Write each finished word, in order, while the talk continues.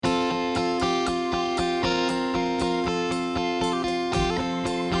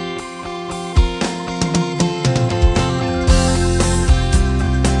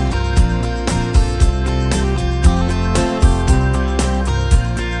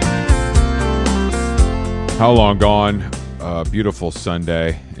How long gone? Beautiful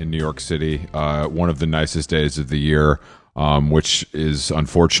Sunday in New York City. One of the nicest days of the year, which is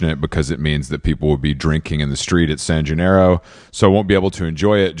unfortunate because it means that people will be drinking in the street at San Gennaro, so I won't be able to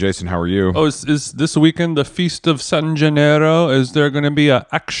enjoy it. Jason, how are you? Oh, is this weekend the Feast of San Gennaro? Is there going to be a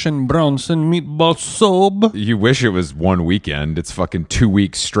Action Bronson meatball sub? You wish it was one weekend. It's fucking 2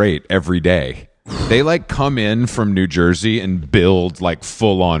 weeks straight every day. They like come in from New Jersey and build like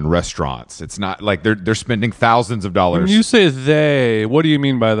full-on restaurants. It's not like they're spending thousands of dollars. When you say they, what do you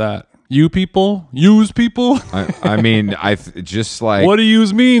mean by that? You people? Use people? I mean, just like what do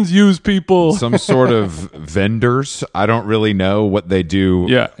use means? Use people. some sort of vendors. I don't really know what they do.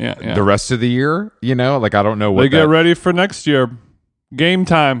 Yeah. The rest of the year, you know, like I don't know what They get ready for next year. Game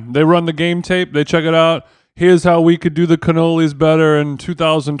time. They run the game tape. They check it out. Here's how we could do the cannolis better in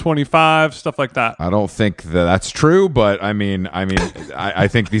 2025, stuff like that. I don't think that that's true, but I mean, I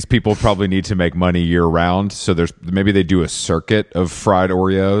think these people probably need to make money year round. So maybe they do a circuit of fried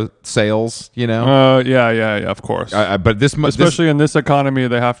Oreo sales, you know? Yeah, of course. But especially in this economy,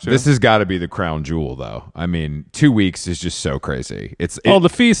 they have to. This has got to be the crown jewel, though. I mean, 2 weeks is just so crazy. The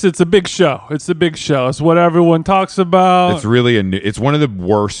feast. It's a big show. It's a big show. It's what everyone talks about. It's really it's one of the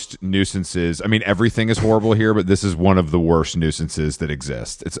worst nuisances. I mean, everything is horrible here, but this is one of the worst nuisances that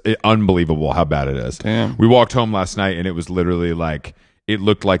exist. It's unbelievable how bad it is. Damn. We walked home last night and it was literally like, it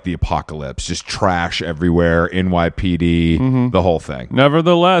looked like the apocalypse, just trash everywhere, NYPD, the whole thing.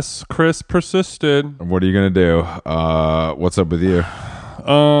 Nevertheless, Chris persisted. What are you going to do? What's up with you?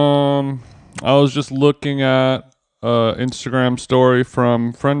 I was just looking at Instagram story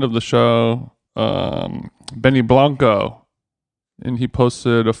from friend of the show, Benny Blanco, and he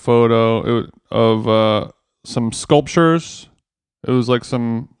posted a photo of some sculptures. It was like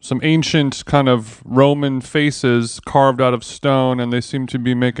some ancient kind of Roman faces carved out of stone, and they seem to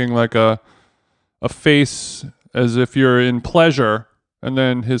be making like a face as if you're in pleasure. And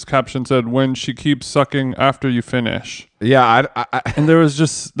then his caption said, "When she keeps sucking after you finish." Yeah, and there was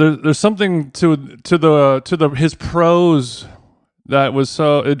just there's something to his prose that was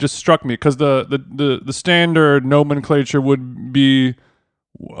so, it just struck me, because the standard nomenclature would be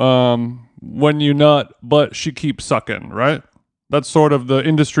when you nut, but she keeps sucking, right? That's sort of the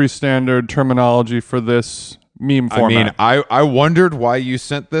industry standard terminology for this meme format. I mean, I wondered why you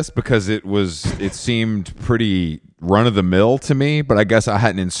sent this, because it seemed pretty run of the mill to me, but I guess I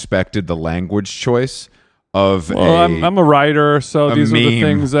hadn't inspected the language choice of I'm a writer, so these meme. are the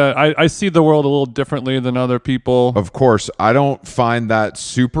things that I see the world a little differently than other people. Of course, I don't find that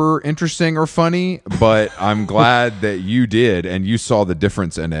super interesting or funny, but I'm glad that you did and you saw the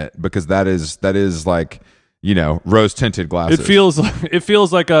difference in it, because that is like, you know, rose tinted glasses. It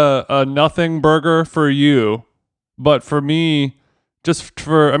feels like a nothing burger for you, but for me,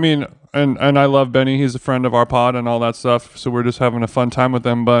 and I love Benny. He's a friend of our pod and all that stuff, so we're just having a fun time with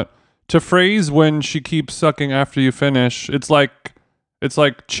him. But to phrase "when she keeps sucking after you finish," it's like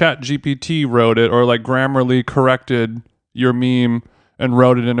ChatGPT wrote it, or like Grammarly corrected your meme and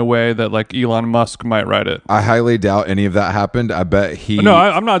wrote it in a way that like Elon Musk might write it. I highly doubt any of that happened. I bet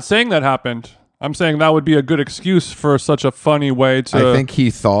I'm not saying that happened. I'm saying that would be a good excuse for such a funny way to. I think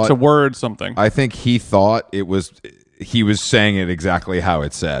he thought to word something. I think he thought he was saying it exactly how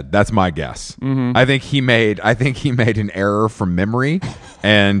it said. That's my guess. Mm-hmm. I think he made an error from memory,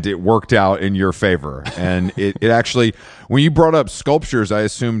 and it worked out in your favor. And it actually, when you brought up sculptures, I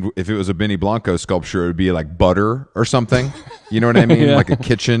assumed if it was a Benny Blanco sculpture, it would be like butter or something. You know what I mean? Yeah. Like a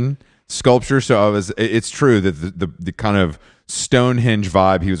kitchen sculpture. So it's true that the kind of Stonehenge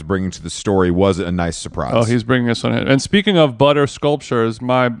vibe he was bringing to the story was a nice surprise. Oh, he's bringing us on it. And speaking of butter sculptures,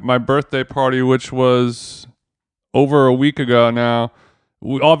 my birthday party, which was over a week ago now,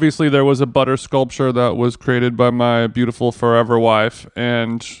 obviously there was a butter sculpture that was created by my beautiful forever wife,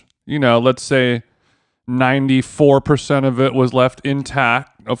 and you know, let's say 94% of it was left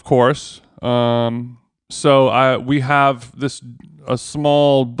intact, of course. So we have a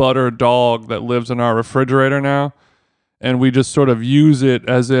small butter dog that lives in our refrigerator now, and we just sort of use it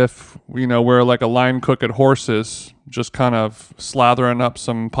as if, you know, we're like a line cook at Horses, just kind of slathering up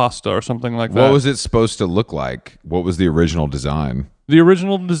some pasta or something like that. What was it supposed to look like? What was the original design? The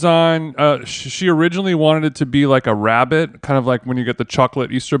original design, she originally wanted it to be like a rabbit, kind of like when you get the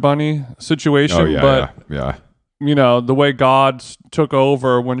chocolate Easter bunny situation. Oh, yeah, yeah. You know, the way God took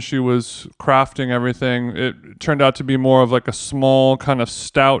over when she was crafting everything, it turned out to be more of like a small kind of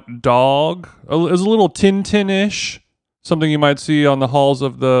stout dog. It was a little Tintin-ish. something you might see on the halls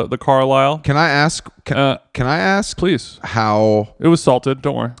of the Carlisle. Can I ask? Can I ask? Please. How? It was salted.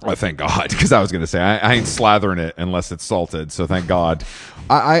 Don't worry. Oh, thank God, because I was going to say I ain't slathering it unless it's salted. So thank God.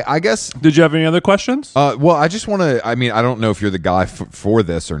 I guess. Did you have any other questions? Well, I just want to. I mean, I don't know if you're the guy for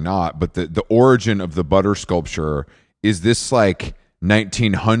this or not, but the origin of the butter sculpture, is this like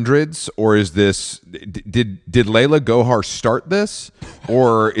 1900s, or is this did Layla Gohar start this,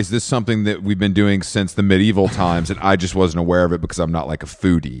 or is this something that we've been doing since the medieval times and I just wasn't aware of it because I'm not like a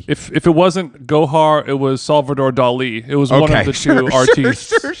foodie? If it wasn't Gohar, it was Salvador Dali. It was one of the two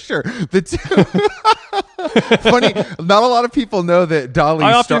artists. Sure. The two. Funny, not a lot of people know that Dali.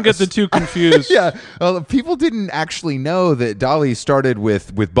 I often get the two confused. Yeah, people didn't actually know that Dali started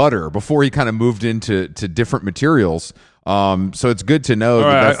with butter before he kind of moved into different materials. So it's good to know. All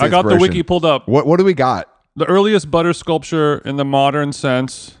right, I got the wiki pulled up. What do we got? The earliest butter sculpture in the modern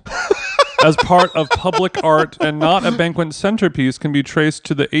sense, as part of public art and not a banquet centerpiece, can be traced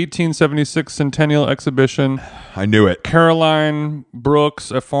to the 1876 Centennial Exhibition. I knew it. Caroline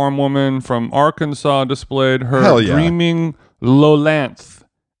Brooks, a farm woman from Arkansas, displayed her Hell yeah. Dreaming Lolanth,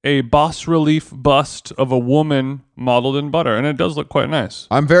 a bas-relief bust of a woman modeled in butter, and it does look quite nice.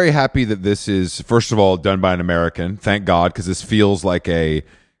 I'm very happy that this is, first of all, done by an American. Thank God, because this feels like a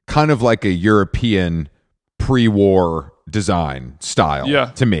kind of like a European pre-war design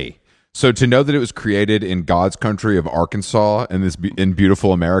style to me. So to know that it was created in God's country of Arkansas and in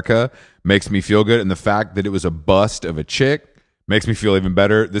beautiful America makes me feel good, and the fact that it was a bust of a chick makes me feel even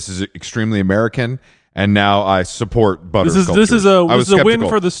better. This is extremely American. And now I support butter sculptures. This is a win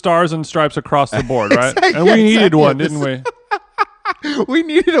for the stars and stripes across the board, right? And we needed one, didn't we? We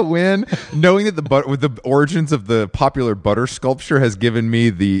needed a win. Knowing that with the origins of the popular butter sculpture has given me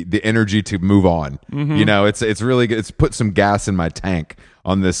the energy to move on. Mm-hmm. You know, it's really good. It's put some gas in my tank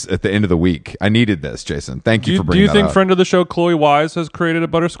on this at the end of the week. I needed this, Jason. Thank you for bringing that up. Do you think friend of the show Chloe Wise has created a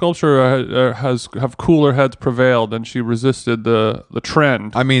butter sculpture, or have cooler heads prevailed and she resisted the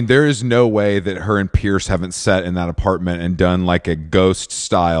trend? I mean, there is no way that her and Pierce haven't sat in that apartment and done like a ghost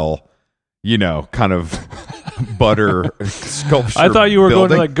style, you know, kind of butter sculpture. I thought you were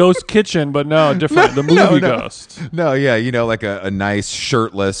building. going to like Ghost Kitchen, but no, different. The movie Ghost. No, yeah, you know, like a nice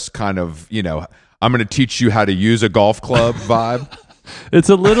shirtless kind of, you know, I'm going to teach you how to use a golf club vibe. It's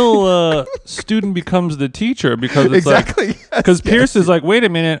a little student becomes the teacher, because it's exactly because Pierce is like, wait a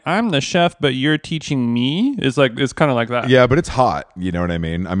minute, I'm the chef, but you're teaching me. It's kind of like that. Yeah, but it's hot. You know what I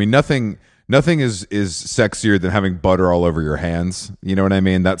mean? I mean, nothing is sexier than having butter all over your hands. You know what I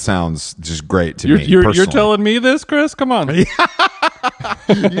mean? That sounds just great to me. You're telling me this, Chris? Come on. You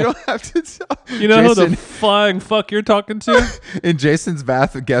don't have to tell. You know Jason, who the flying fuck you're talking to? In Jason's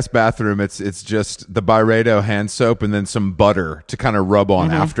guest bathroom, it's just the Byredo hand soap and then some butter to kind of rub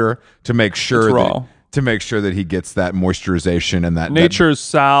on after to make sure that he gets that moisturization and that nature's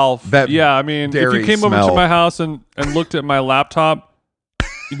salve. Yeah, I mean, if you came smell. over to my house and looked at my laptop,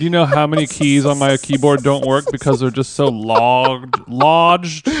 do you know how many keys on my keyboard don't work because they're just so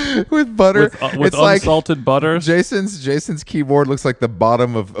lodged with butter, with unsalted like butter? Jason's keyboard looks like the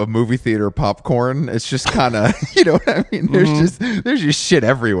bottom of a movie theater popcorn. It's just kind of, you know what I mean. There's just shit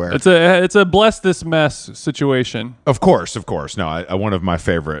everywhere. It's a bless this mess situation. Of course. No, one of my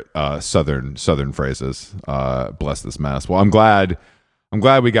favorite southern phrases. Bless this mess. Well, I'm glad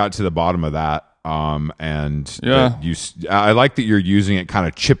we got to the bottom of that. And I like that you're using it, kind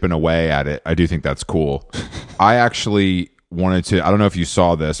of chipping away at it. I do think that's cool. I actually wanted to, I don't know if you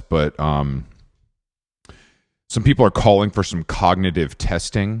saw this, but some people are calling for some cognitive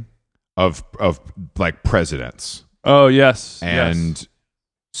testing of like presidents. Oh, yes. And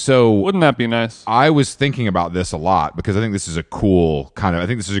so wouldn't that be nice? I was thinking about this a lot because I think this is a cool I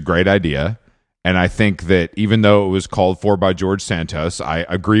think this is a great idea. And I think that even though it was called for by George Santos, I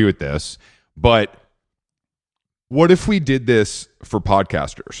agree with this. But what if we did this for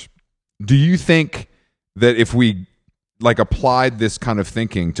podcasters? Do you think that if we like applied this kind of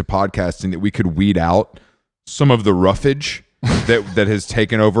thinking to podcasting, that we could weed out some of the roughage that has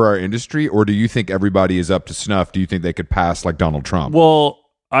taken over our industry? Or do you think everybody is up to snuff? Do you think they could pass like Donald Trump? Well,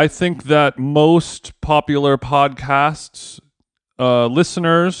 I think that most popular podcasts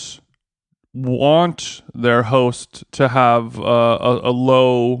listeners want their host to have a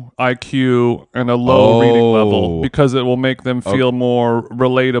low IQ and a low reading level because it will make them feel more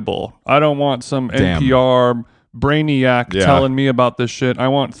relatable. I don't want some NPR brainiac telling me about this shit. I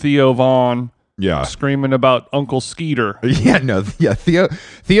want Theo Vaughn screaming about Uncle Skeeter.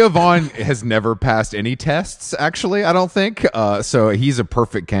 Theo Vaughn has never passed any tests, actually, I don't think. So he's a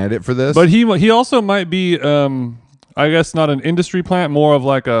perfect candidate for this. But he also might be, I guess, not an industry plant, more of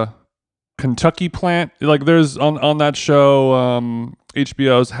like a Kentucky plant. Like there's on that show,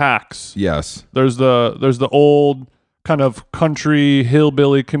 HBO's Hacks. Yes. There's the old kind of country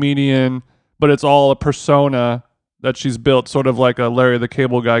hillbilly comedian, but it's all a persona that she's built, sort of like a Larry the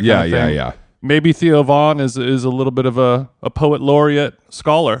Cable Guy kind of thing. Yeah. Maybe Theo Vaughn is a little bit of a poet laureate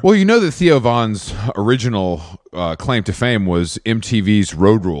scholar. Well, you know that Theo Vaughn's original claim to fame was MTV's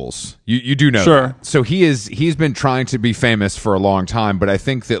Road Rules. You do know Sure. that. So he's been trying to be famous for a long time, but I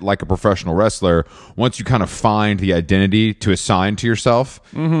think that like a professional wrestler, once you kind of find the identity to assign to yourself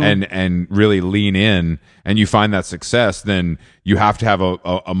and really lean in and you find that success, then you have to have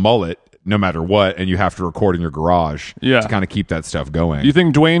a mullet no matter what, and you have to record in your garage to kind of keep that stuff going. Do you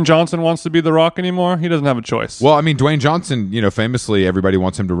think Dwayne Johnson wants to be The Rock anymore? He doesn't have a choice. Well, I mean, Dwayne Johnson, famously, everybody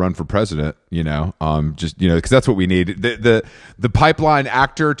wants him to run for president, because that's what we need. The pipeline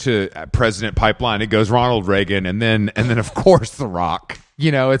actor to president pipeline, it goes Ronald Reagan, and then of course The Rock.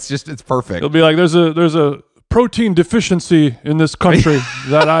 It's perfect. It'll be like there's a protein deficiency in this country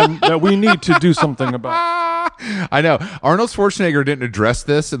that we need to do something about. I know Arnold Schwarzenegger didn't address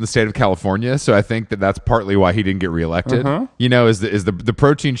this in the state of California, so I think that's partly why he didn't get reelected. Is the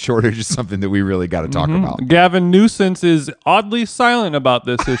protein shortage is something that we really got to talk about. Gavin Newsom is oddly silent about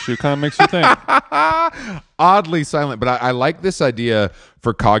this issue. Kind of makes you think. Oddly silent, but I like this idea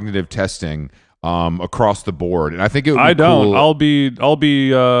for cognitive testing across the board, and I think it would be don't.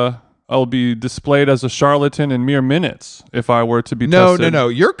 Cool. I'll be displayed as a charlatan in mere minutes if I were to be tested. No.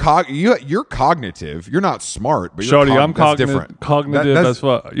 You're cognitive. You're not smart, but Shorty, I'm different. Cognitive as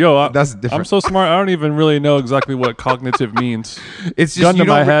well. Yo, that's different. I'm so smart. I don't even really know exactly what cognitive means. It's just gun to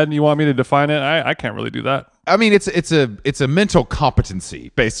my head, and you want me to define it? I can't really do that. I mean, it's a mental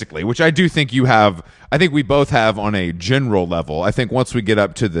competency, basically, which I do think you have. I think we both have on a general level. I think once we get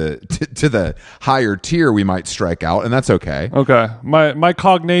up to the higher tier, we might strike out, and that's okay. Okay, my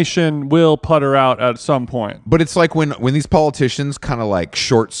cognition will putter out at some point. But it's like when these politicians kind of like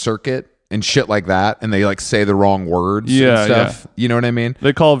short circuit and shit like that, and they like say the wrong words and stuff. You know what I mean?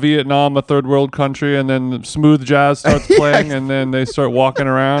 They call Vietnam a third world country, and then smooth jazz starts playing, and then they start walking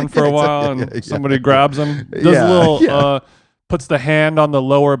around for a while, and somebody grabs them, does a little, puts the hand on the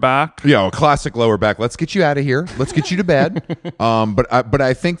lower back. Yeah, a classic lower back. Let's get you out of here. Let's get you to bed. But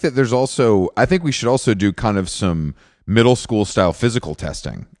I think that I think we should also do kind of some middle school style physical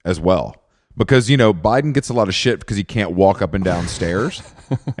testing as well. Because, Biden gets a lot of shit because he can't walk up and down stairs.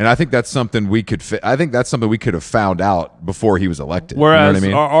 And I think that's something we could have found out before he was elected. Whereas you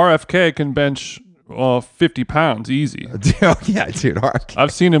know what I mean? Our RFK can bench 50 pounds easy. Yeah, dude. RFK.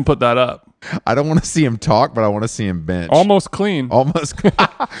 I've seen him put that up. I don't want to see him talk, but I want to see him bench. Almost clean. Almost.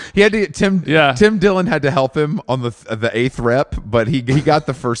 He had to get Tim Dillon had to help him on the eighth rep, but he got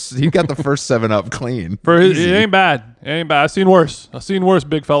the first 7-Up clean. It ain't bad. It ain't bad. I've seen worse,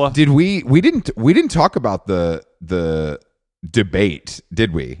 big fella. Did we didn't talk about the debate,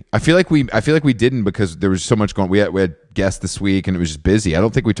 did we? I feel like we didn't because there was so much going. We had guests this week and it was just busy. I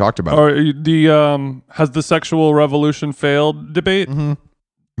don't think we talked about it. The has the sexual revolution failed debate? Mm-hmm.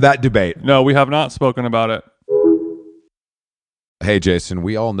 That debate. No, we have not spoken about it. Hey, Jason,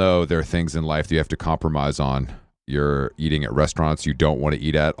 we all know there are things in life that you have to compromise on. You're eating at restaurants you don't want to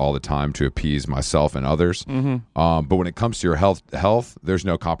eat at all the time to appease myself and others. But when it comes to your health, there's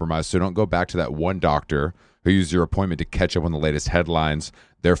no compromise. So don't go back to that one doctor who used your appointment to catch up on the latest headlines,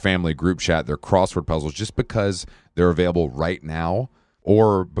 their family group chat, their crossword puzzles, just because they're available right now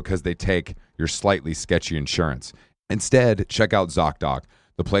or because they take your slightly sketchy insurance. Instead, check out ZocDoc,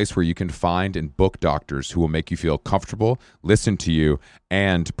 the place where you can find and book doctors who will make you feel comfortable, listen to you,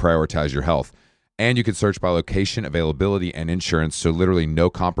 and prioritize your health. And you can search by location, availability, and insurance, so literally no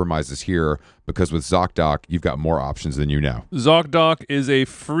compromises here, because with ZocDoc, you've got more options than you know. ZocDoc is a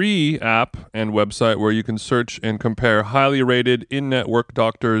free app and website where you can search and compare highly rated in-network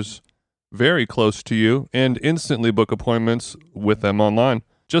doctors very close to you and instantly book appointments with them online.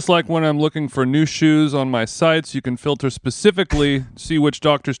 Just like when I'm looking for new shoes on my sites, you can filter specifically, see which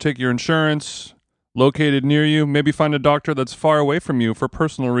doctors take your insurance, located near you, maybe find a doctor that's far away from you for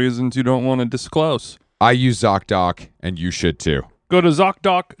personal reasons you don't want to disclose. I use ZocDoc, and you should too. Go to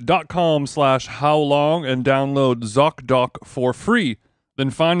ZocDoc.com/howlong and download ZocDoc for free.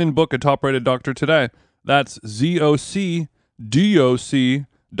 Then find and book a top-rated doctor today. That's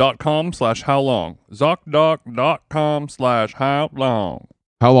ZocDoc.com/howlong. ZocDoc.com/howlong.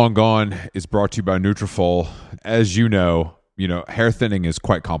 How Long Gone is brought to you by Nutrafol. As you know, hair thinning is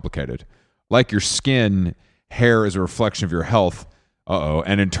quite complicated. Like your skin, hair is a reflection of your health.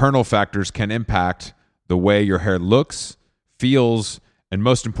 And internal factors can impact the way your hair looks, feels, and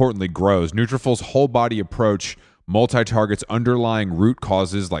most importantly, grows. Nutrafol's whole body approach multi-targets underlying root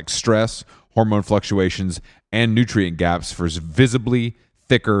causes like stress, hormone fluctuations, and nutrient gaps for visibly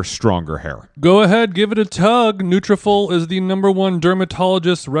thicker, stronger hair. Go ahead, give it a tug. Nutrafol is the #1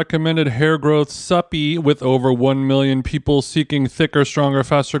 dermatologist recommended hair growth suppy with over 1 million people seeking thicker, stronger,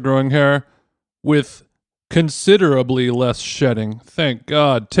 faster growing hair with considerably less shedding. Thank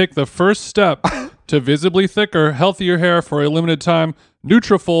God. Take the first step to visibly thicker, healthier hair for a limited time.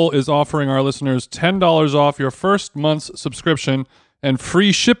 Nutrafol is offering our listeners $10 off your first month's subscription and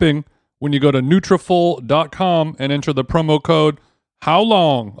free shipping when you go to Nutrafol.com and enter the promo code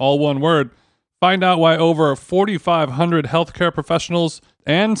HOWLONG, all one word. Find out why over 4,500 healthcare professionals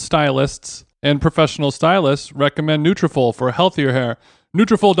and stylists and professional stylists recommend Nutrafol for healthier hair.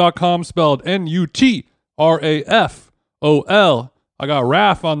 Nutrafol.com, spelled Nutrafol. I got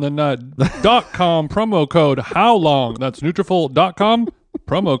RAF on the nut. .com, promo code HOWLONG. That's Nutrafol.com,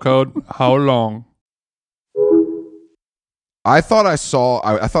 promo code HOWLONG. I thought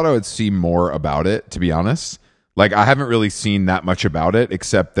I would see more about it, to be honest. Like, I haven't really seen that much about it,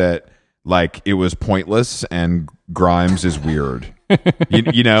 except that, like, it was pointless and Grimes is weird.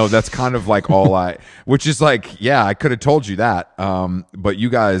 you know, that's kind of like which is like, yeah, I could have told you that. But you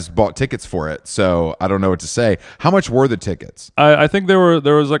guys bought tickets for it, so I don't know what to say. How much were the tickets? I think there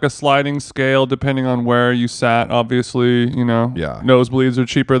was like a sliding scale depending on where you sat. Obviously, you know, nosebleeds are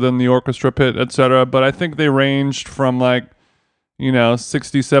cheaper than the orchestra pit, etc. But I think they ranged from like, you know,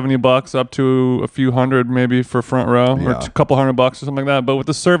 $60-$70 up to a few hundred maybe for front row, or a couple $100 or something like that. But with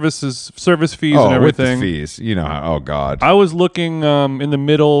the service fees and everything, with the fees, you know, oh God. I was looking in the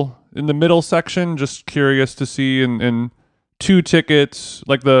middle section, just curious to see, and 2 tickets,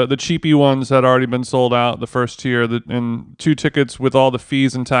 like the cheapy ones had already been sold out, the first tier, and 2 tickets with all the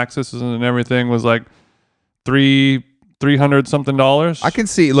fees and taxes and everything was like $300 something. I can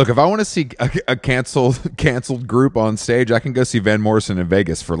see. Look, if I want to see a canceled group on stage, I can go see Van Morrison in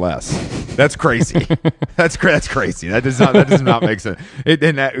Vegas for less. That's crazy. That's crazy. That does not make sense.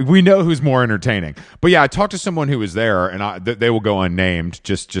 We know who's more entertaining. But yeah, I talked to someone who was there, and they will go unnamed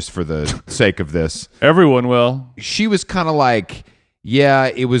just for the sake of this. Everyone will. She was kind of like, yeah,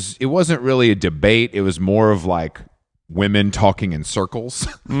 it wasn't really a debate. It was more of like women talking in circles.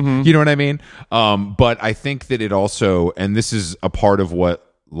 Mm-hmm. You know what I mean? But I think that it also, and this is a part of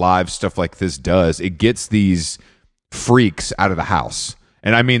what live stuff like this does, it gets these freaks out of the house.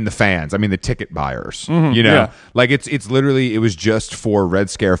 And I mean the fans. I mean the ticket buyers. Mm-hmm, you know, like it's literally, it was just for Red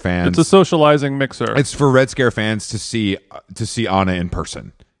Scare fans. It's a socializing mixer. It's for Red Scare fans to see Anna in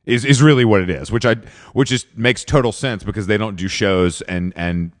person. Is really what it is, which makes total sense because they don't do shows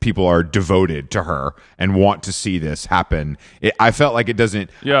and people are devoted to her and want to see this happen. I felt like it doesn't.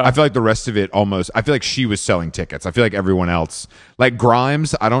 Yeah. I feel like the rest of it almost. I feel like she was selling tickets. I feel like everyone else, like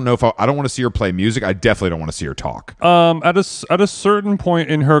Grimes. I don't know if I don't want to see her play music. I definitely don't want to see her talk. At a certain point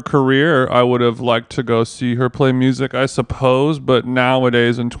in her career, I would have liked to go see her play music, I suppose. But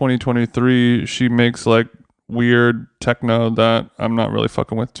nowadays in 2023, she makes like weird techno that I'm not really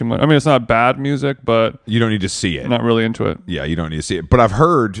fucking with too much. I mean, it's not bad music, but you don't need to see it. Not really into it. Yeah, you don't need to see it. But I've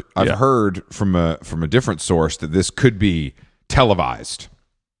heard from a different source that this could be televised.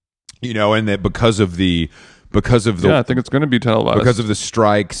 You know, and that because of the I think it's going to be televised because of the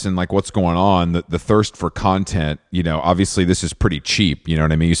strikes and like what's going on, the thirst for content. You know, obviously this is pretty cheap. You know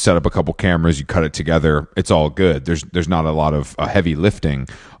what I mean? You set up a couple cameras, you cut it together, it's all good. There's not a lot of heavy lifting.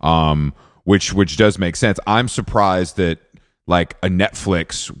 Which does make sense. I'm surprised that like a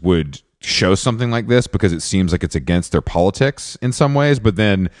Netflix would show something like this because it seems like it's against their politics in some ways. But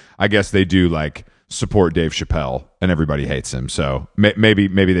then I guess they do like support Dave Chappelle and everybody hates him. So maybe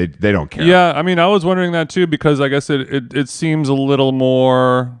they don't care. Yeah, I mean, I was wondering that too because I guess it seems a little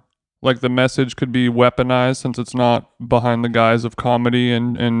more like the message could be weaponized since it's not behind the guise of comedy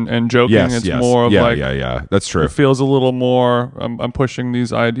and joking. It's more of yeah. That's true. It feels a little more. I'm pushing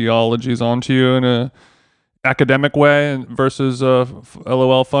these ideologies onto you in a academic way versus a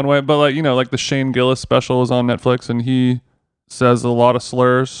LOL fun way. But like, you know, like the Shane Gillis special is on Netflix and he says a lot of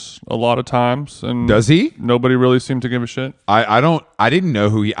slurs a lot of times. And does he? Nobody really seemed to give a shit. I didn't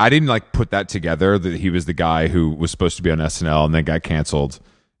know who I didn't like put that together that he was the guy who was supposed to be on SNL and then got canceled.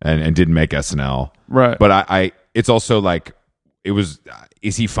 And didn't make SNL. Right. But I it's also like, is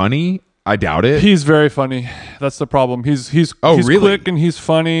he funny? I doubt it. He's very funny. That's the problem. He's really? quick and he's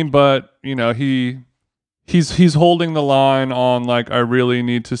funny, but you know, he's holding the line on like, I really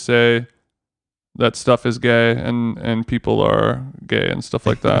need to say that stuff is gay and people are gay and stuff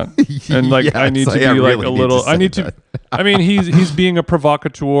like that. And like, I need to be like really a little, I need to, I mean, he's being a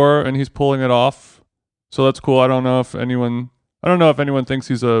provocateur and he's pulling it off. So that's cool. I don't know if anyone thinks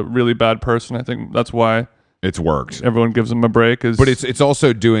he's a really bad person. I think that's why It's worked. Everyone gives them a break. But it's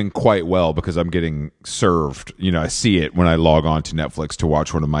also doing quite well because I'm getting served. I see it when I log on to Netflix to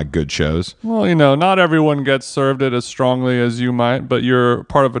watch one of my good shows. Well, not everyone gets served it as strongly as you might, but you're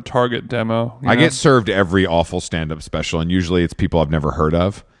part of a target demo. I get served every awful stand-up special, and usually it's people I've never heard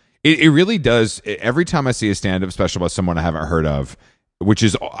of. It really does. Every time I see a stand-up special about someone I haven't heard of, which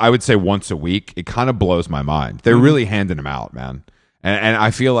is, I would say, once a week, it kind of blows my mind. They're really handing them out, man. And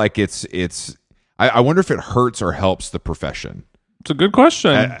I feel like it's I wonder if it hurts or helps the profession. It's a good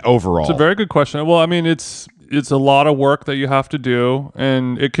question. Overall. It's a very good question. Well, I mean, it's a lot of work that you have to do,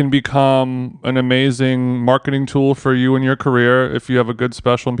 and it can become an amazing marketing tool for you and your career. If you have a good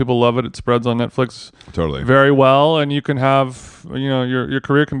special and people love it, it spreads on Netflix totally very well, and you can have, your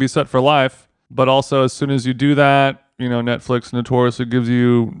career can be set for life. But also, as soon as you do that, Netflix notoriously gives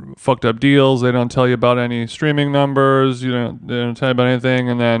you fucked up deals. They don't tell you about any streaming numbers. They don't tell you about anything,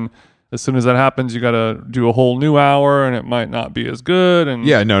 and then as soon as that happens, you got to do a whole new hour, and it might not be as good. And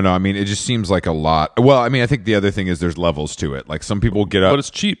yeah, no. I mean, it just seems like a lot. Well, I mean, I think the other thing is there's levels to it. Like some people get up, but it's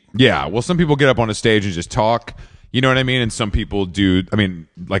cheap. Yeah, well, some people get up on a stage and just talk. You know what I mean? And some people do. I mean,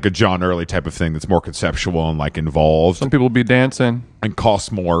 like a John Early type of thing that's more conceptual and like involved. Some people be dancing and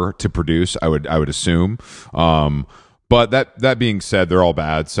costs more to produce. I would assume. But that being said, they're all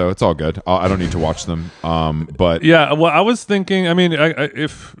bad, so it's all good. I don't need to watch them. But yeah, well, I was thinking. I mean,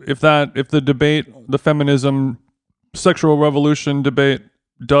 if the debate, the feminism, sexual revolution debate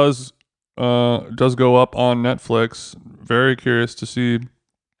does go up on Netflix, very curious to see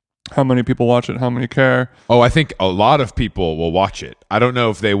how many people watch it, how many care. Oh, I think a lot of people will watch it. I don't know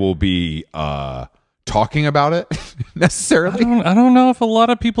if they will be talking about it necessarily. I don't know if a lot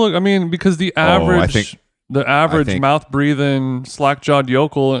of people. I mean, because the average. The average mouth-breathing, slack-jawed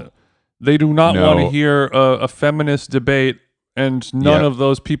yokel, they do not want to hear a feminist debate, and none of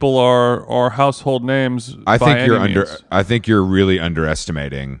those people are household names. I think you're really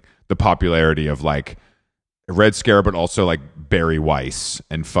underestimating the popularity of like Red Scare, but also like Barry Weiss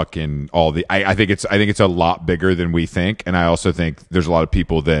and fucking all the. I think it's a lot bigger than we think, and I also think there's a lot of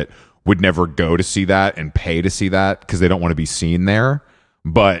people that would never go to see that and pay to see that because they don't want to be seen there,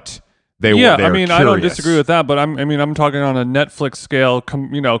 but. I mean, curious. I don't disagree with that, but I'm talking on a Netflix scale,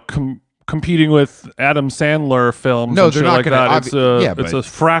 competing with Adam Sandler films. No, and they're shit not like that. It's a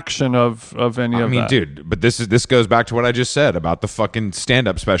fraction of any of that. I mean, dude, but this goes back to what I just said about the fucking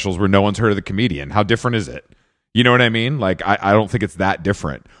stand-up specials where no one's heard of the comedian. How different is it? You know what I mean? Like, I don't think it's that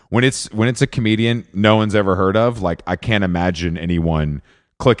different. When it's a comedian no one's ever heard of, like, I can't imagine anyone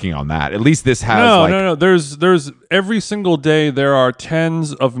clicking on that. At least this has no. There's every single day there are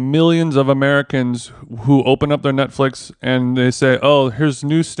tens of millions of Americans who open up their Netflix and they say, "Oh, here's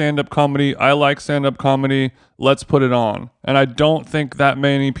new stand-up comedy. I like stand-up comedy. Let's put it on." And I don't think that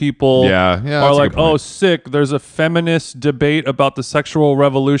many people are like, "Oh, sick. There's a feminist debate about the sexual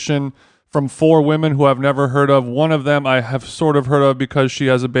revolution." From 4 women who I've never heard of. One of them I have sort of heard of because she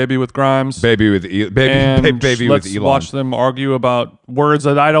has a baby with Grimes. Baby with Elon. Let's watch them argue about words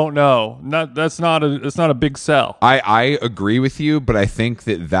that I don't know. It's not a big sell. I agree with you, but I think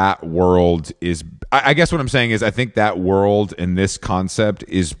that world is. I guess what I'm saying is I think that world and this concept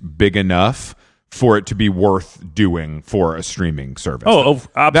is big enough for it to be worth doing for a streaming service. Oh,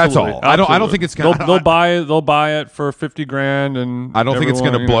 absolutely. That's all. Absolutely. I don't think it's gonna. They'll buy it for $50,000, and I don't think it's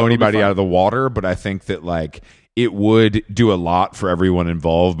gonna blow anybody out of the water. But I think that like it would do a lot for everyone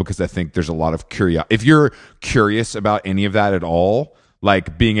involved because I think there's a lot of curiosity. If you're curious about any of that at all,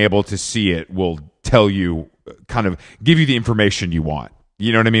 like being able to see it will tell you, kind of give you the information you want.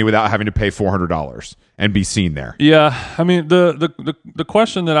 You know what I mean? Without having to pay $400 and be seen there. Yeah, I mean the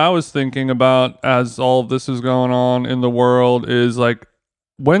question that I was thinking about as all of this is going on in the world is like,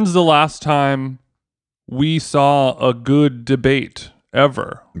 when's the last time we saw a good debate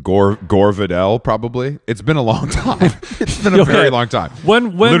ever? Gore Vidal, probably. It's been a long time. It's been a very long time.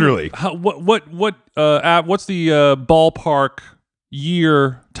 When literally? What's the ballpark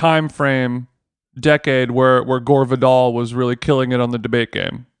year time frame? Decade where Gore Vidal was really killing it on the debate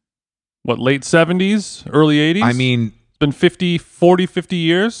game. What, late 70s, early 80s? I mean, it's been 50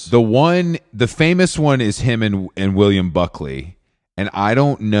 years. The famous one is him and William Buckley. And I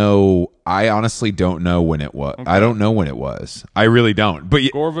honestly don't know when it was. Okay. I don't know when it was. I really don't. But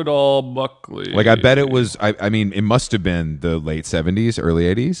Gore Vidal, Buckley. Like, I bet it was, I mean, it must have been the late 70s, early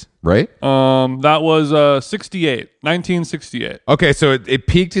 80s, right? That was 1968. Okay, so it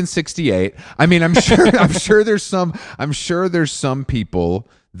peaked in 68. I mean, I'm sure there's some people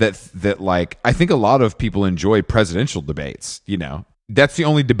that like, I think a lot of people enjoy presidential debates, you know. That's the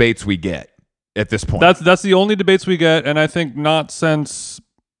only debates we get. At this point, that's the only debates we get, and I think not since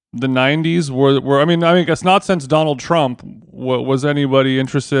the 90s were I mean I guess not since Donald Trump was anybody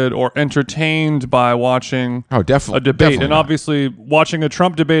interested or entertained by watching definitely a debate. definitely And not. obviously watching a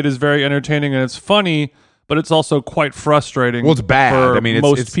Trump debate is very entertaining and it's funny, but it's also quite frustrating. Well, it's bad. for I mean,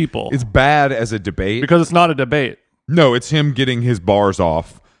 most people It's bad as a debate. because it's not a debate. No, it's him getting his bars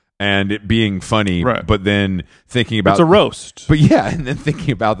off and it being funny, Right. but then thinking about It's a roast. But yeah, and then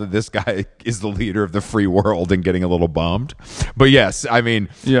thinking about that this guy is the leader of the free world and getting a little bummed. But yes, I mean,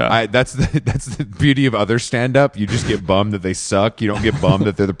 Yeah. that's the beauty of other stand up. You just get bummed that they suck. You don't get bummed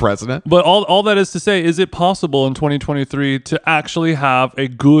that they're the president. But all that is to say, is it possible in 2023 to actually have a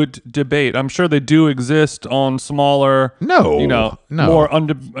good debate? I'm sure they do exist on smaller, No, no. more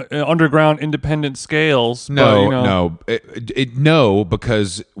underground independent scales. No, but, no,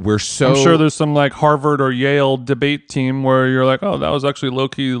 because we're so. I'm sure there's some like Harvard or Yale debate team where you're like, oh, that was actually low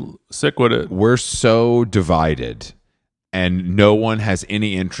key sick with it. We're so divided, and no one has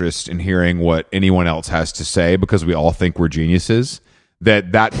any interest in hearing what anyone else has to say because we all think we're geniuses.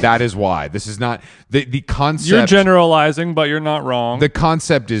 That is why this is not the concept. You're generalizing, but you're not wrong. The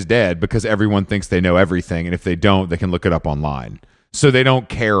concept is dead because everyone thinks they know everything, and if they don't, they can look it up online. So they don't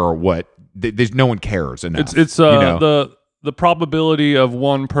care what. There's no one cares enough. It's the probability of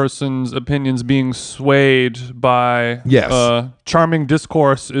one person's opinions being swayed by charming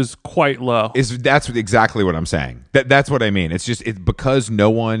discourse is quite low. That's exactly what I'm saying. That's what I mean. It's just because no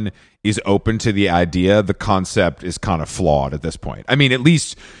one is open to the idea, the concept is kind of flawed at this point. I mean, at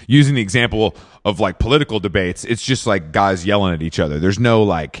least using the example of like political debates, it's just like guys yelling at each other. There's no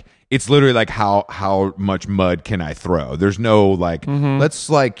like, it's literally like how much mud can I throw? There's no like, let's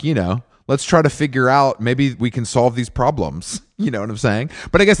try to figure out maybe we can solve these problems. You know what I'm saying?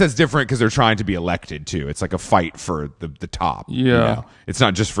 But I guess that's different because they're trying to be elected too. It's like a fight for the top. Yeah. You know? It's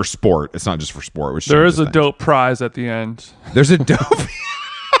not just for sport. Which there is changes a things. dope prize at the end. There's a dope.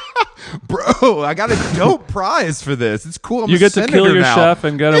 Bro, I got a dope prize for this. It's cool. You get to kill your chef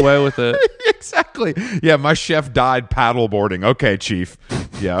and get away with it. Exactly. Yeah, my chef died paddleboarding. Okay, chief.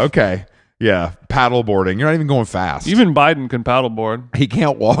 Yeah, okay. Yeah, paddleboarding. You're not even going fast. Even Biden can paddleboard. He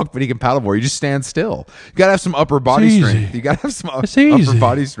can't walk, but he can paddleboard. You just stand still. You got to have some upper body It's easy. strength. You got to have some It's upper easy.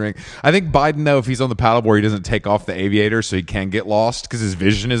 body strength. I think Biden, though, if he's on the paddleboard, he doesn't take off the aviator, so he can get lost because his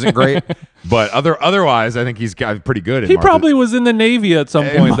vision isn't great. But otherwise, I think he's got pretty good. He probably was in the Navy at some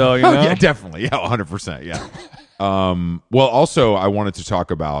point, though. You know? Yeah, definitely. Yeah, 100%. Yeah. Well, also, I wanted to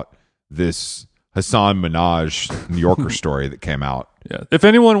talk about this Hassan Minhaj New Yorker story that came out. Yeah. If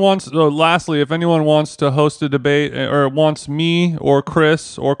anyone wants, lastly, if anyone wants to host a debate, or wants me or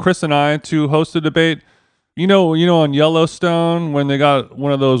Chris and I to host a debate, you know, on Yellowstone when they got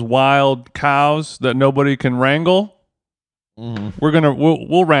one of those wild cows that nobody can wrangle,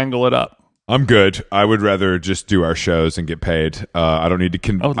 we'll wrangle it up. I'm good. I would rather just do our shows and get paid. I don't need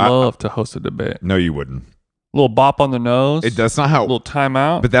to. I would love to host a debate. No, you wouldn't. A little bop on the nose. That's not how. A little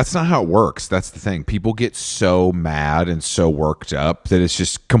timeout. But that's not how it works. That's the thing. People get so mad and so worked up that it's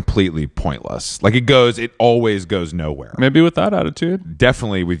just completely pointless. Like it always goes nowhere. Maybe with that attitude.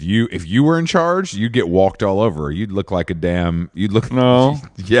 Definitely with you. If you were in charge, you'd get walked all over. You'd look like a damn. You'd look. No.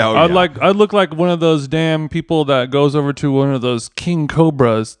 Yeah. I'd look like one of those damn people that goes over to one of those king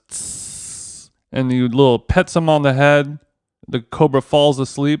cobras, and you little pets them on the head. The cobra falls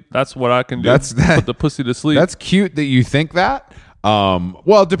asleep. That's what I can do. Put the pussy to sleep. That's cute that you think that.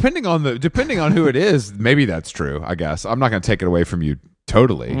 Well, depending on who it is, maybe that's true. I guess I'm not going to take it away from you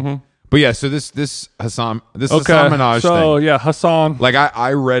totally. Mm-hmm. But yeah, so this Hassan Minhaj thing. Yeah, Hassan. Like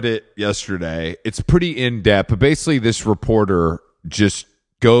I read it yesterday. It's pretty in depth. But basically, this reporter just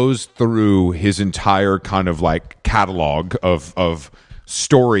goes through his entire kind of like catalog of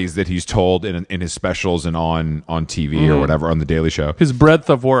stories that he's told in his specials and on TV or whatever on the Daily Show. His breadth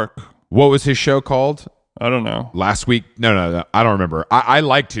of work. What was his show called? I don't know. Last week? No. I don't remember. I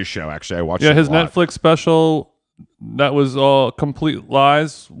liked his show actually. I watched. Yeah, it his a lot. Netflix special that was all complete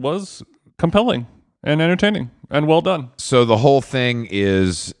lies was compelling and entertaining and well done. So the whole thing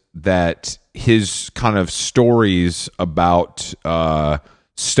is that his kind of stories about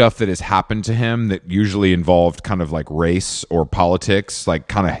stuff that has happened to him that usually involved kind of like race or politics, like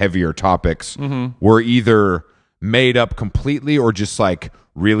kind of heavier topics, were either made up completely or just like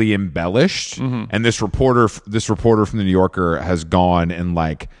really embellished. And this reporter from the New Yorker has gone and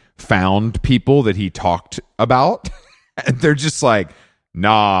like found people that he talked about, and they're just like,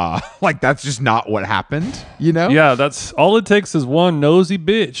 nah, like that's just not what happened, you know? Yeah, that's all it takes is one nosy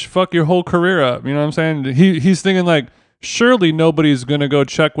bitch. Fuck your whole career up. You know what I'm saying? He's thinking like, surely nobody's going to go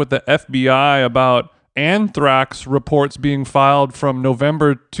check with the FBI about anthrax reports being filed from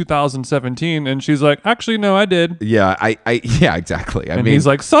November 2017, and she's like, actually, no, I did. Yeah, yeah, exactly. And he's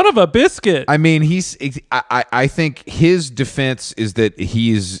like, son of a biscuit. I mean, I think his defense is that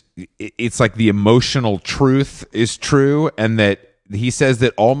it's like the emotional truth is true, and that he says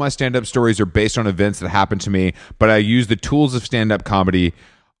that all my stand-up stories are based on events that happened to me, but I use the tools of stand-up comedy.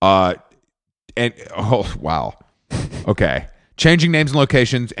 And oh wow, okay, changing names and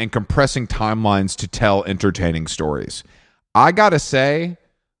locations and compressing timelines to tell entertaining stories. I gotta say,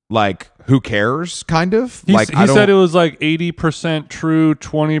 like, who cares? Kind of. He said it was like 80% true,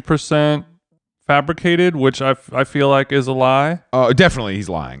 20% fabricated, which I feel like is a lie. Oh, definitely, he's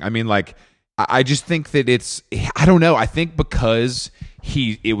lying. I mean, like, I just think that I don't know. I think because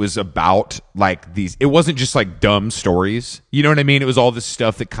it was about like these, it wasn't just like dumb stories. You know what I mean? It was all this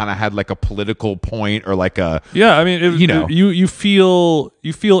stuff that kind of had like a political point or like a, yeah. I mean, you feel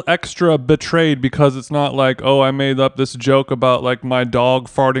extra betrayed because it's not like, oh, I made up this joke about like my dog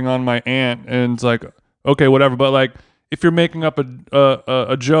farting on my aunt, and it's like, okay, whatever. But like, if you're making up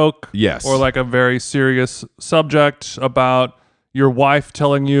a joke, yes, or like a very serious subject about your wife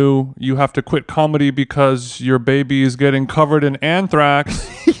telling you have to quit comedy because your baby is getting covered in anthrax.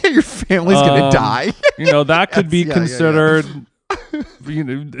 Yeah, your family's gonna die. That could be considered.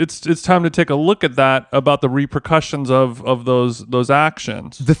 It's time to take a look at that, about the repercussions of those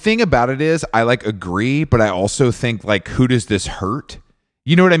actions. The thing about it is, I like agree, but I also think, like, who does this hurt?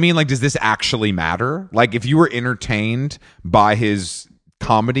 You know what I mean? Like, does this actually matter? Like, if you were entertained by his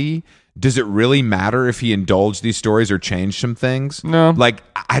comedy, does it really matter if he indulged these stories or changed some things? No. Like,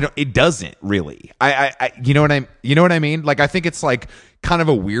 it doesn't really. You know what I mean? Like, I think it's like kind of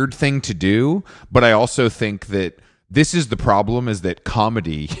a weird thing to do, but I also think that this is the problem, is that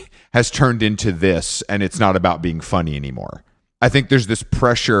comedy has turned into this, and it's not about being funny anymore. I think there's this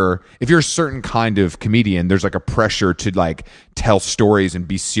pressure. If you're a certain kind of comedian, there's like a pressure to like tell stories and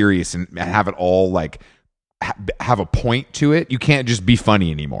be serious and have it all like have a point to it. You can't just be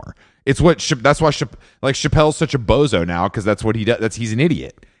funny anymore. That's why Chappelle's such a bozo now, because that's what he does. He's an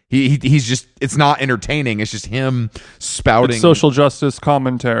idiot. He's just, it's not entertaining. It's just him spouting. It's social justice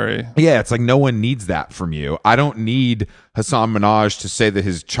commentary. Yeah, it's like no one needs that from you. I don't need Hasan Minhaj to say that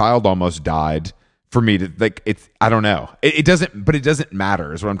his child almost died for me to, like, it's, I don't know. It doesn't, but it doesn't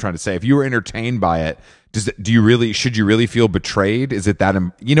matter is what I'm trying to say. If you were entertained by it, should you really feel betrayed? Is it that,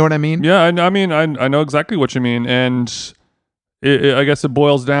 you know what I mean? Yeah, I mean, I know exactly what you mean. And I guess it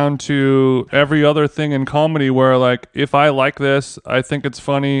boils down to every other thing in comedy where, like, if I like this, I think it's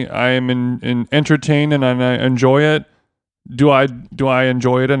funny, I am entertained and I enjoy it. Do I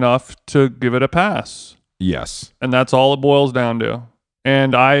enjoy it enough to give it a pass? Yes. And that's all it boils down to.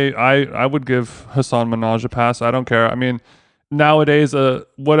 And I would give Hasan Minhaj a pass. I don't care. I mean, nowadays,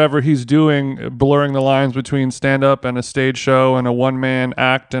 whatever he's doing, blurring the lines between stand-up and a stage show and a one-man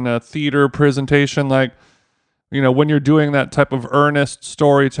act and a theater presentation, like, when you're doing that type of earnest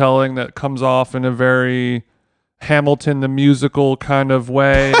storytelling that comes off in a very Hamilton the musical kind of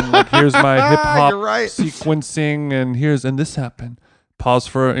way, and like, here's my hip hop sequencing, and this happened. Pause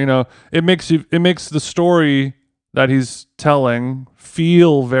for it makes the story that he's telling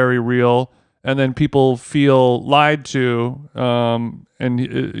feel very real, and then people feel lied to, and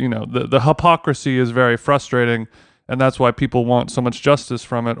the hypocrisy is very frustrating, and that's why people want so much justice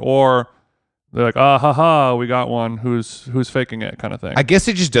from it, or they're like, we got one who's faking it, kind of thing. I guess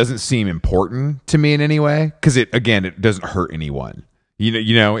it just doesn't seem important to me in any way, because it doesn't hurt anyone.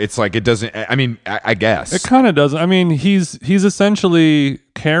 It's like, it doesn't. I mean, I guess it kind of doesn't. I mean, he's essentially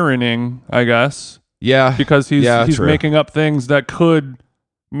Karening, I guess. Yeah, because he's true. making up things that could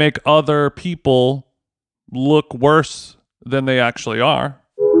make other people look worse than they actually are.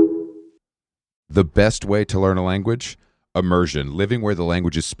 The best way to learn a language? Immersion, living where the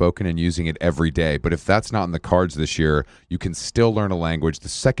language is spoken and using it every day. But if that's not in the cards this year, you can still learn a language the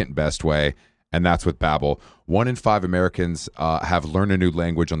second best way, and that's with Babbel. 1 in 5 Americans have learned a new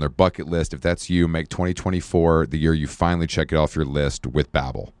language on their bucket list. If that's you, make 2024 the year you finally check it off your list with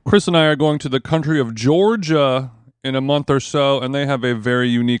Babbel. Chris and I are going to the country of Georgia in a month or so, and they have a very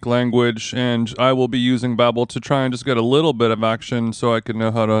unique language, and I will be using Babbel to try and just get a little bit of action so I can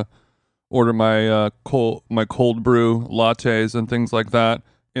know how to order my cold brew lattes and things like that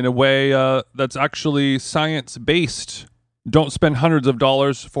in a way that's actually science-based. Don't spend hundreds of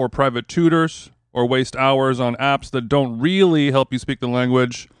dollars for private tutors or waste hours on apps that don't really help you speak the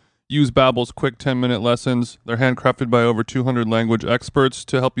language. Use Babbel's quick 10-minute lessons. They're handcrafted by over 200 language experts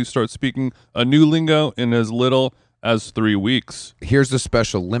to help you start speaking a new lingo in as little as 3 weeks. Here's the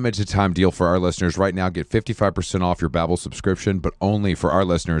special limited time deal for our listeners. Right now, get 55% off your Babbel subscription, but only for our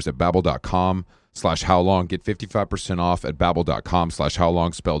listeners at Babbel.com. babbel.com/howlong. Get 55% off at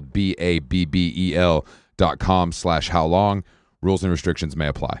babbel.com/howlong, spelled BABBEL.com/howlong. Rules and restrictions may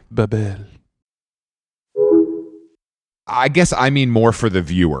apply. Babel. I guess I mean more for the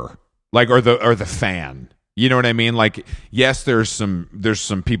viewer, like, or the fan. You know what I mean? Like, yes, there's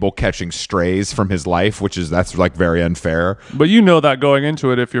some people catching strays from his life, that's like very unfair. But you know that going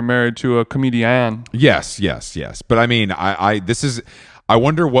into it if you're married to a comedian. Yes. But I mean, I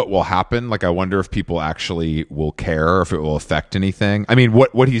wonder what will happen. Like, I wonder if people actually will care, if it will affect anything. I mean,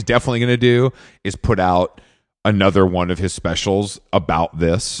 what he's definitely going to do is put out another one of his specials about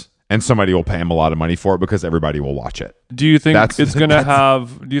this, and somebody will pay him a lot of money for it because everybody will watch it. Do you think it's going to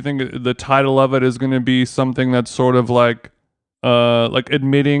have, do you think the title of it is going to be something that's sort of like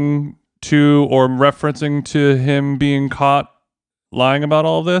admitting to or referencing to him being caught lying about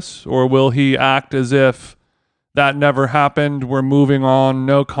all of this? Or will he act as if that never happened, we're moving on,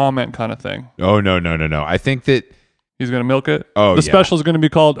 no comment kind of thing? Oh, no. I think that he's going to milk it. Oh, the special is going to be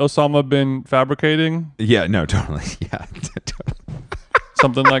called Osama Bin Fabricating. Yeah, no, totally. Yeah.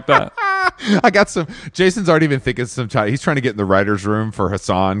 Something like that. I got some. Jason's already been thinking some time. He's trying to get in the writer's room for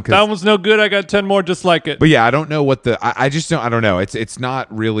Hassan. That one's no good. I got 10 more just like it. But yeah, I don't know what I just don't. I don't know. It's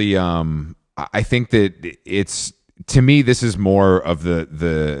not really. I think that it's, to me, this is more of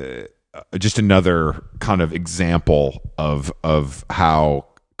the just another kind of example of how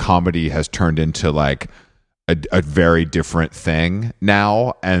comedy has turned into like a very different thing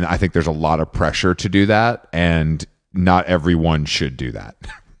now, and I think there's a lot of pressure to do that, and not everyone should do that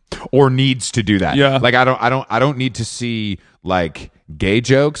or needs to do that. Yeah. Like, I don't need to see like gay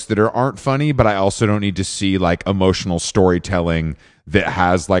jokes that aren't funny, but I also don't need to see like emotional storytelling that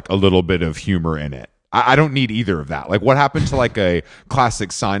has like a little bit of humor in it. I don't need either of that. Like, what happened to like a classic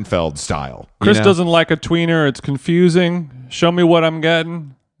Seinfeld style? Chris doesn't like a tweener. It's confusing. Show me what I'm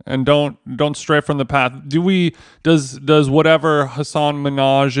getting, and don't stray from the path. Does whatever Hassan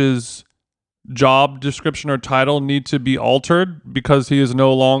Minaj's job description or title need to be altered because he is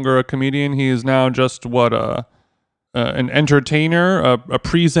no longer a comedian? He is now just an entertainer, a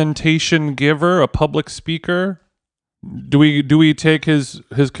presentation giver, a public speaker. Do we take his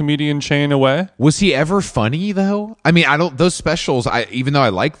comedian chain away? Was he ever funny though? I mean, those specials, even though I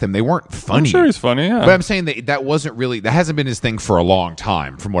like them, they weren't funny. I'm sure he's funny, yeah. But I'm saying that wasn't really, that hasn't been his thing for a long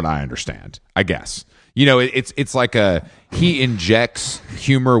time, from what I understand, I guess. You know, it's like he injects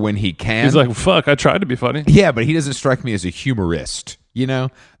humor when he can. He's like, fuck, I tried to be funny. Yeah, but he doesn't strike me as a humorist. You know,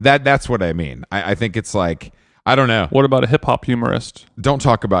 that's what I mean. I think it's like, I don't know. What about a hip hop humorist? Don't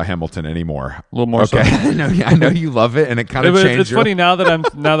talk about Hamilton anymore. A little more. Okay, so. I know you love it, and it kind of changed. It's funny now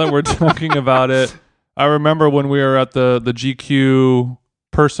that we're talking about it. I remember when we were at the GQ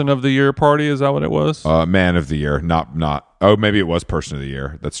Person of the Year party. Is that what it was? Man of the Year, not. Oh, maybe it was Person of the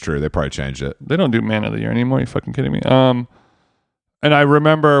Year. That's true. They probably changed it. They don't do Man of the Year anymore. Are you fucking kidding me? And I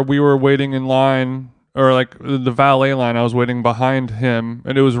remember we were waiting in line, or like the valet line. I was waiting behind him,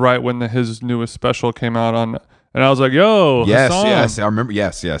 and it was right when his newest special came out on. And I was like, "Yo, Hassan. Yes, I remember.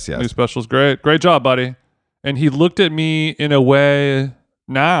 Yes. New special's great job, buddy." And he looked at me in a way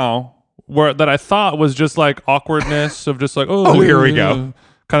now that I thought was just like awkwardness of just like, oh, here we go,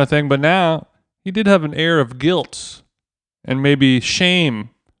 kind of thing. But now he did have an air of guilt and maybe shame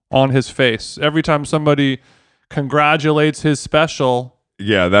on his face every time somebody congratulates his special.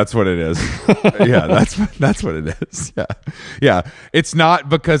 Yeah, that's what it is. Yeah, that's what it is. Yeah. It's not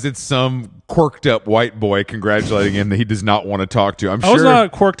because it's some quirked up white boy congratulating him that he does not want to talk to. I was not a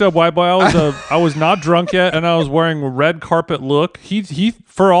quirked up white boy. I was not drunk yet, and I was wearing a red carpet look. He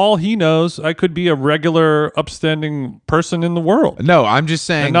for all he knows, I could be a regular, upstanding person in the world. No, I'm just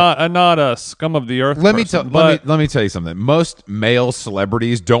saying, and not a scum of the earth. Let me tell you something. Most male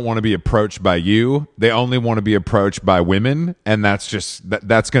celebrities don't want to be approached by you. They only want to be approached by women, and that's just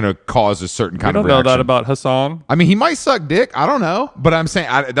that's going to cause a certain kind of reaction. I don't know that about Hassan. I mean, he might suck dick. I don't know, but I'm saying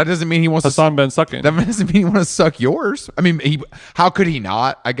that doesn't mean he wants Hassan been sucking. That doesn't mean he wants to suck yours. I mean, how could he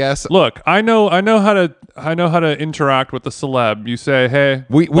not? I guess. Look, I know how to interact with the celeb. You say, hey,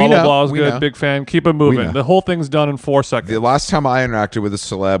 we blah know, blah blah is we good, know. Big fan. Keep it moving. The whole thing's done in 4 seconds. The last time I interacted with a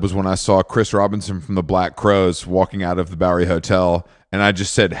celeb was when I saw Chris Robinson from the Black Crowes walking out of the Bowery Hotel. And I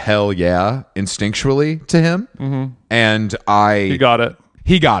just said, hell yeah, instinctually to him. Mm-hmm. And he got it.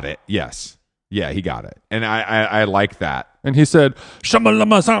 He got it. Yes. Yeah, he got it. And I like that. And he said, he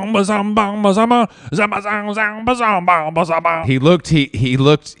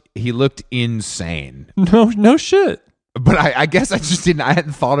looked insane. No shit. But I guess I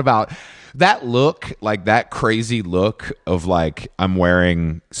hadn't thought about that look, like that crazy look of like I'm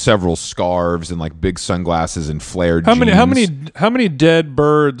wearing several scarves and like big sunglasses and flared jeans. How many dead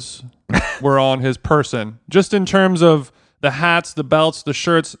birds were on his person, just in terms of the hats, the belts, the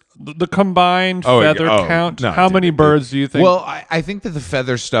shirts, the combined feather count. No, How dude, many birds do you think? Well, I think that the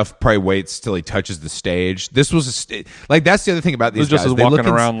feather stuff probably waits till he touches the stage. This was like that's the other thing about these just guys. his walking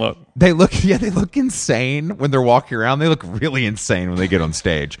around look. They look insane when they're walking around. They look really insane when they get on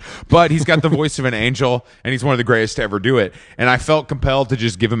stage. But he's got the voice of an angel, and he's one of the greatest to ever do it. And I felt compelled to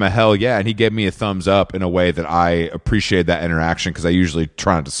just give him a hell yeah, and he gave me a thumbs up in a way that I appreciate that interaction because I usually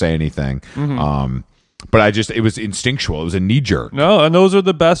try not to say anything. But it was instinctual. It was a knee jerk. No, and those are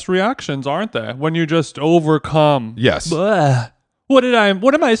the best reactions, aren't they? When you just overcome. Yes. Blah. What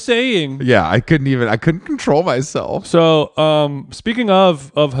am I saying? Yeah, I couldn't control myself. So, speaking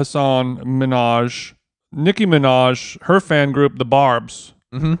of Hassan Minaj, Nicki Minaj, her fan group, the Barbs.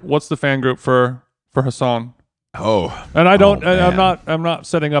 What's the fan group for Hassan? Oh, and I don't. man. I'm not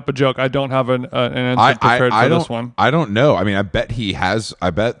setting up a joke. I don't have an answer prepared for this one. I don't know. I mean, I bet he has. I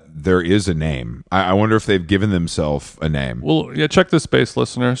bet there is a name. I wonder if they've given themselves a name. Well, yeah. Check this space,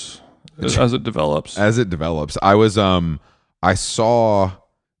 listeners, as it develops. As it develops, I saw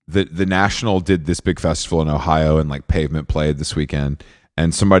that the National did this big festival in Ohio, and like Pavement played this weekend,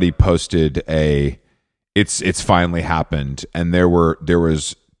 and somebody posted it's finally happened, and there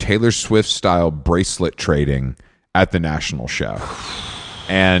was Taylor Swift style bracelet trading at the National show.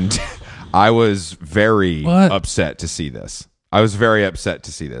 And I was very upset to see this. I was very upset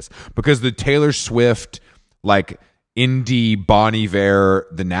to see this because the Taylor Swift, like indie Bon Iver,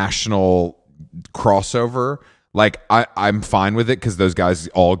 the National crossover, like I'm fine with it because those guys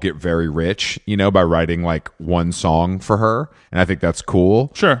all get very rich, by writing like one song for her. And I think that's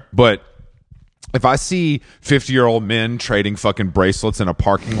cool. Sure. But if I see 50-year-old men trading fucking bracelets in a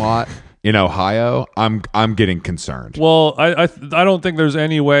parking lot in Ohio, I'm getting concerned. Well, I don't think there's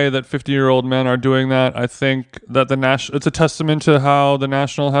any way that 50-year-old men are doing that. I think that it's a testament to how the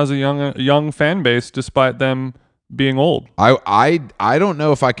National has a young fan base despite them being old. I don't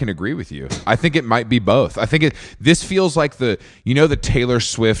know if I can agree with you. I think it might be both. I think this feels like the Taylor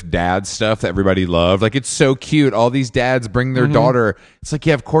Swift dad stuff that everybody loved. Like, it's so cute. All these dads bring their daughter. It's like,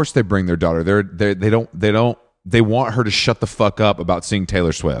 yeah, of course they bring their daughter. They want her to shut the fuck up about seeing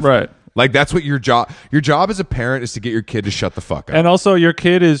Taylor Swift. Right. Like, that's what your job as a parent is, to get your kid to shut the fuck up. And also, your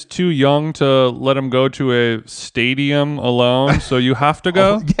kid is too young to let him go to a stadium alone, so you have to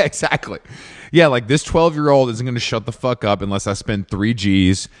go. Yeah, exactly. Yeah, like this 12-year-old isn't going to shut the fuck up unless I spend 3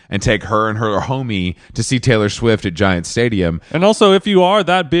 G's and take her and her homie to see Taylor Swift at Giant Stadium. And also, if you are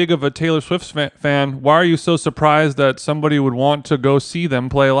that big of a Taylor Swift fan, why are you so surprised that somebody would want to go see them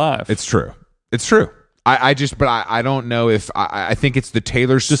play live? It's true. I don't know if I think it's the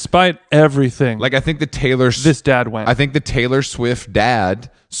Taylor. Despite everything, like, I think this dad went. I think the Taylor Swift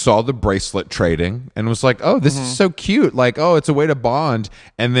dad saw the bracelet trading and was like, "Oh, this is so cute! Like, oh, it's a way to bond."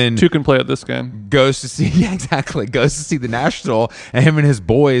 And then two can play at this game. Goes to see the National, and him and his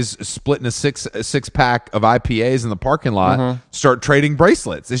boys splitting a six pack of IPAs in the parking lot, start trading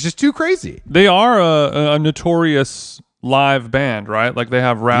bracelets. It's just too crazy. They are a notorious live band, right? Like, they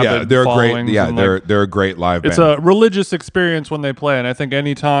have rabid they're followings. Great. Yeah, they're a great live band. It's a religious experience when they play, and I think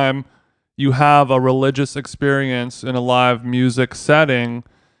anytime you have a religious experience in a live music setting,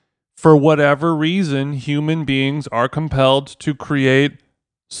 for whatever reason, human beings are compelled to create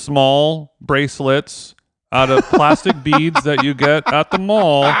small bracelets out of plastic beads that you get at the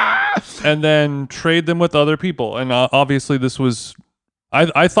mall and then trade them with other people. And obviously this was...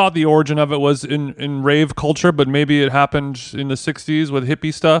 I thought the origin of it was in rave culture, but maybe it happened in the 60s with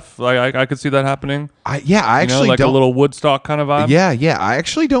hippie stuff. Like, I could see that happening. I actually like don't, a little Woodstock kind of vibe. Yeah. I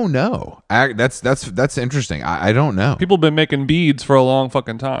actually don't know. That's interesting. I don't know. People have been making beads for a long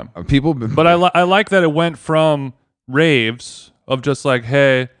fucking time. But I like that it went from raves of just like,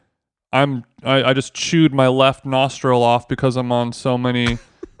 hey, I just chewed my left nostril off because I'm on so many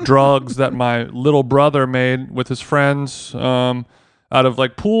drugs that my little brother made with his friends. Out of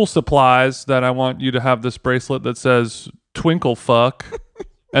like pool supplies, that I want you to have this bracelet that says twinkle fuck.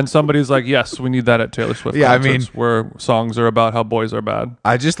 And somebody's like, yes, we need that at Taylor Swift concerts, where songs are about how boys are bad.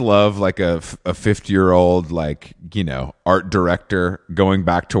 I just love like a 50-year-old, like, art director going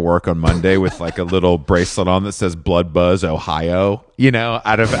back to work on Monday with like a little bracelet on that says Blood Buzz Ohio,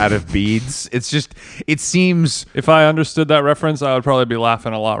 out of beads. It seems, if I understood that reference, I would probably be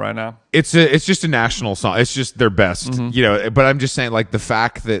laughing a lot right now. It's just a national song. It's just their best, but I'm just saying, like, the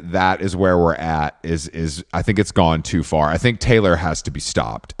fact that is where we're at is I think it's gone too far. I think Taylor has to be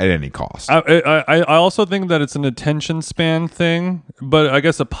stopped at any cost. I also think that it's an attention span thing, but I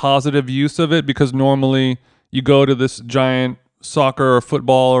guess a positive use of it, because normally you go to this giant soccer or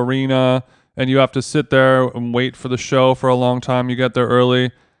football arena and you have to sit there and wait for the show for a long time. You get there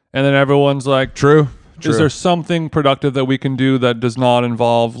early. and then everyone's like, True. is there something productive that we can do that does not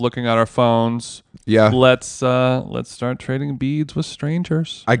involve looking at our phones? Yeah. Let's start trading beads with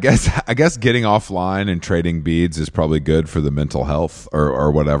strangers. I guess getting offline and trading beads is probably good for the mental health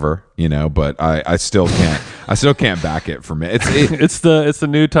or whatever, but I still can't back it for me. It's the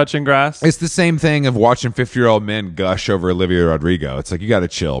new touching grass. It's the same thing of watching 50-year-old men gush over Olivia Rodrigo. It's like, you got to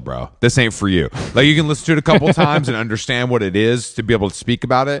chill, bro. This ain't for you. Like, you can listen to it a couple times and understand what it is to be able to speak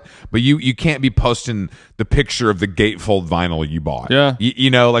about it, but you can't be posting the picture of the gatefold vinyl you bought. Yeah.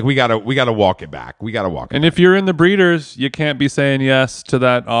 Like we got to walk it back. We got to walk it And back. if you're in the breeders, you can't be saying yes to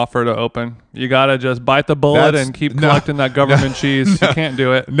that offer to open. You got to just bite the bullet and keep collecting that government cheese. You can't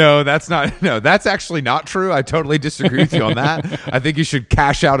do it. No, that's actually not true. I totally disagree with you on that. I think you should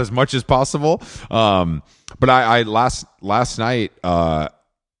cash out as much as possible. But I last night, Al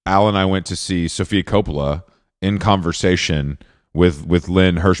and I went to see Sofia Coppola in conversation with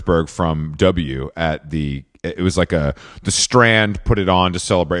Lynn Hirschberg from W it was like the Strand put it on to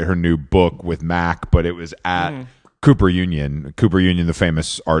celebrate her new book with Mac, but it was at Cooper Union, the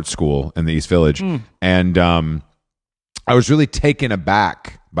famous art school in the East Village. And I was really taken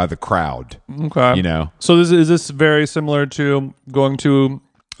aback by the crowd. Okay. So is this very similar to going to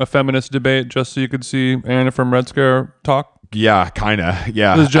a feminist debate just so you could see Anna from Red Scare talk? Yeah, kind of.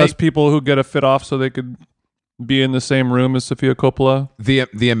 Yeah. It's just people who get a fit off so they could be in the same room as Sofia Coppola?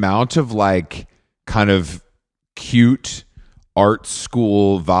 The amount of like kind of cute art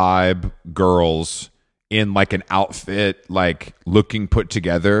school vibe girls in like an outfit, like looking put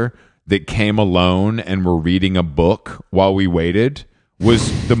together, that came alone and were reading a book while we waited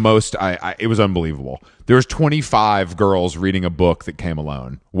was the most. It was unbelievable. There was 25 girls reading a book that came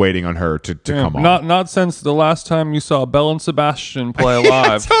alone, waiting on her to come on. Not since the last time you saw Belle and Sebastian play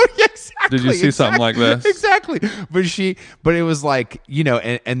live. Exactly. Did you see something like this? Exactly. But it was like,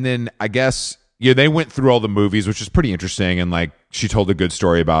 and then I guess. Yeah, they went through all the movies, which is pretty interesting. And like, she told a good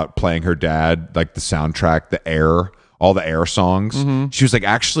story about playing her dad, like the soundtrack, the Air, all the Air songs. She was like,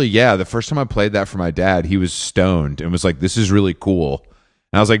 actually, yeah, the first time I played that for my dad, he was stoned and was like, this is really cool.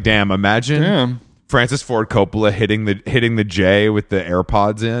 And I was like, imagine Francis Ford Coppola hitting the J with the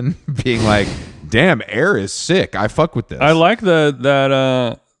AirPods in, being like, damn, Air is sick. I fuck with this. I like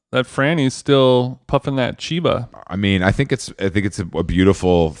that Franny's still puffing that Chiba. I mean, I think it's a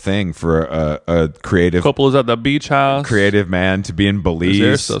beautiful thing for a creative. Coppola's at the beach house. Creative man to be in Belize.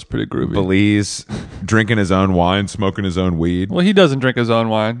 His hairstyle's pretty groovy. Belize, drinking his own wine, smoking his own weed. Well, he doesn't drink his own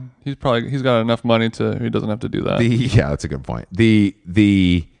wine. He's got enough money he doesn't have to do that. Yeah, that's a good point. The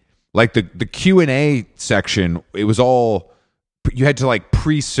Q&A section, it was all, you had to like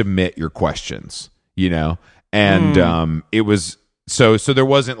pre-submit your questions, and it was. So there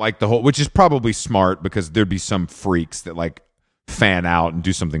wasn't like the whole, which is probably smart because there'd be some freaks that like fan out and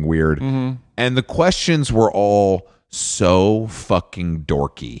do something weird. And the questions were all so fucking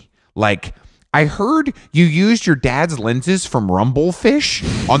dorky. Like, I heard you used your dad's lenses from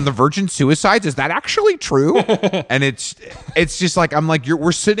Rumblefish on the Virgin Suicides. Is that actually true? And it's just like, I'm like,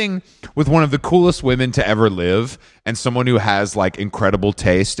 we're sitting with one of the coolest women to ever live and someone who has like incredible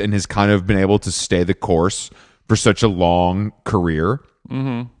taste and has kind of been able to stay the course for such a long career.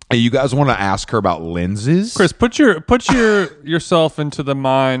 And you guys want to ask her about lenses? Chris, put yourself into the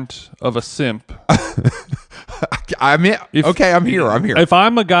mind of a simp. I'm here. I'm here. If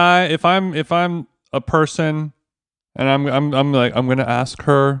I'm a guy, if I'm a person, and I'm like, I'm gonna ask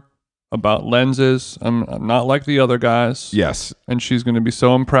her about lenses. I'm not like the other guys. Yes. And she's gonna be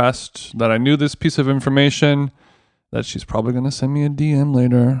so impressed that I knew this piece of information that she's probably gonna send me a DM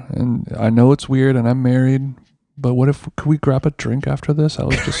later. And I know it's weird, and I'm married. But could we grab a drink after this? I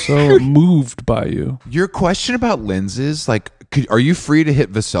was just so moved by you. Your question about lenses, like, are you free to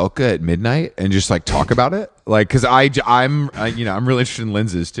hit Veselka at midnight and just like talk about it? Like, because I'm really interested in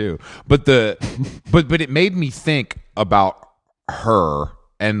lenses too. But but it made me think about her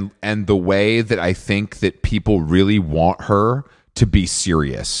and the way that I think that people really want her to be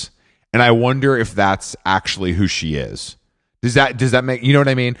serious, and I wonder if that's actually who she is. Does that make, you know what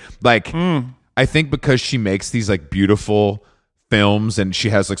I mean? Like. I think because she makes these like beautiful films and she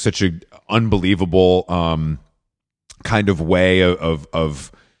has like such a unbelievable kind of way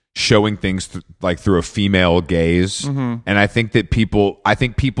of showing things through a female gaze. And I think that people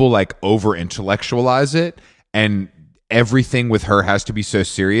like over intellectualize it, and everything with her has to be so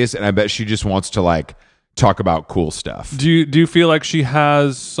serious, and I bet she just wants to like talk about cool stuff. Do you feel like she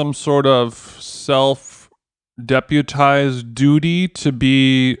has some sort of self-deputized duty to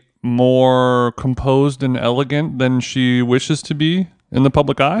be more composed and elegant than she wishes to be? in the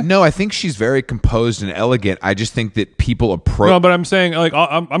public eye? No, I think she's very composed and elegant. I just think that people approach. No, but I'm saying like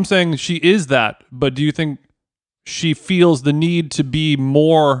I'm saying she is that. But do you think she feels the need to be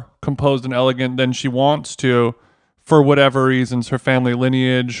more composed and elegant than she wants to, for whatever reasons, her family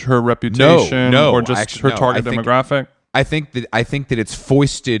lineage, her reputation, No, or just actually, her no. target I think- demographic? I think that it's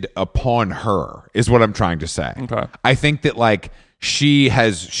foisted upon her is what I'm trying to say. Okay. I think that like she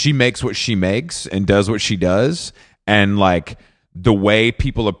makes what she makes and does what she does, and like the way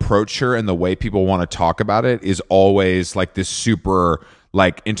people approach her and the way people want to talk about it is always like this super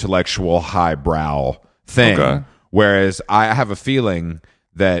like intellectual highbrow thing. Okay. Whereas I have a feeling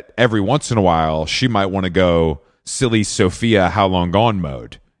that every once in a while she might want to go silly Sophia how long gone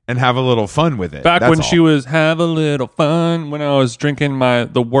mode and have a little fun with it. Back That's when all. she was have a little fun, when I was drinking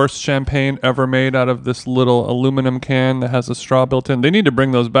the worst champagne ever made out of this little aluminum can that has a straw built in. They need to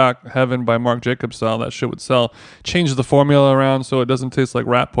bring those back. Heaven by Marc Jacobs style. That shit would sell. Change the formula around so it doesn't taste like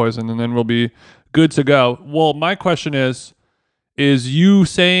rat poison, and then we'll be good to go. Well, my question is you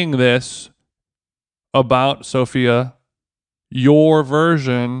saying this about Sophia your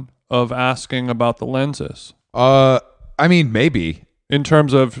version of asking about the lenses? I mean, maybe. In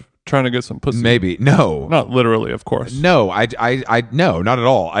terms of trying to get some pussy? Maybe. No. Not literally, of course. No, no, not at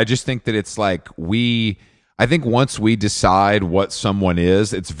all. I just think that it's like I think once we decide what someone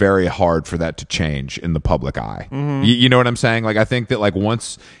is, it's very hard for that to change in the public eye. Mm-hmm. You know what I'm saying? Like, I think that like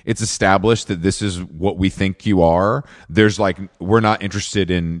once it's established that this is what we think you are, there's like, we're not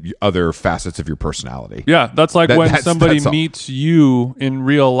interested in other facets of your personality. Yeah, that's like when somebody that's all. meets you in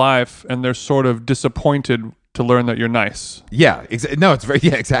real life and they're sort of disappointed to learn that you're nice. Yeah. No, it's very,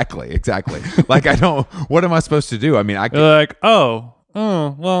 yeah, exactly. Like, what am I supposed to do? I mean, They're like, oh,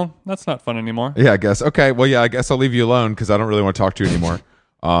 well, that's not fun anymore. yeah, I guess. Okay. Well, yeah, I guess I'll leave you alone because I don't really want to talk to you anymore.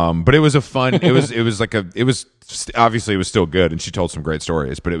 But it was a fun, it was obviously it was still good and she told some great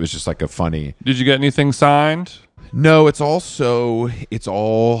stories, but it was just like a funny. Did you get anything signed? No, it's all so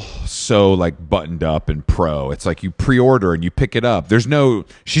like buttoned up and pro. It's like you pre-order and you pick it up.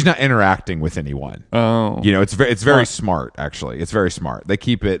 She's not interacting with anyone. Oh. You know, it's very smart actually. It's very smart. They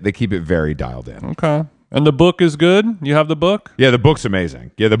keep it very dialed in. Okay. And the book is good? You have the book? Yeah, the book's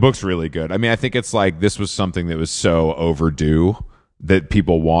amazing. Yeah, the book's really good. I mean, I think it's like this was something that was so overdue that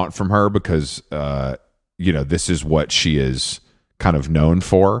people want from her because this is what she is kind of known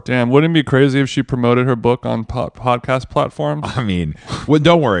for. Damn, wouldn't it be crazy if she promoted her book on podcast platforms? I mean, well,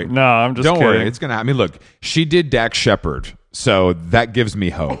 don't worry. No, I'm just don't kidding. worry. It's gonna. I mean, look, she did Dax Shepard, so that gives me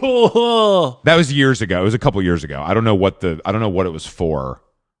hope. That was years ago. It was a couple years ago. I don't know what it was for.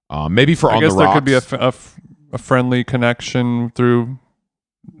 Maybe for On the Rocks. I guess there could be a friendly connection through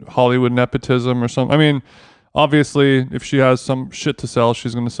Hollywood nepotism or something. I mean, obviously, if she has some shit to sell,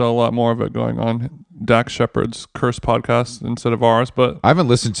 she's going to sell a lot more of it going on Dax Shepard's Curse podcast instead of ours. But I haven't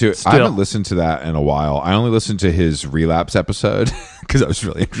listened to that in a while. I only listened to his Relapse episode because I was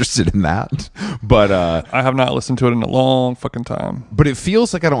really interested in that. But I have not listened to it in a long fucking time. But it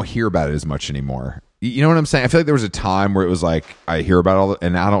feels like I don't hear about it as much anymore. You know what I'm saying? I feel like there was a time where it was like I hear about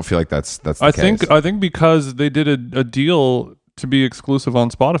and now I don't feel like that's the case. I think because they did a deal to be exclusive on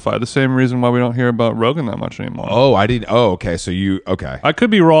Spotify. The same reason why we don't hear about Rogan that much anymore. Oh, I didn't. Oh, okay. So okay. I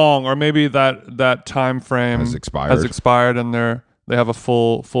could be wrong, or maybe that time frame has expired, and they have a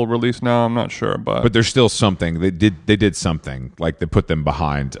full release now. I'm not sure, but there's still something they did something like they put them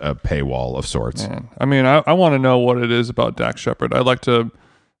behind a paywall of sorts. Man. I mean, I want to know what it is about Dax Shepard. I'd like to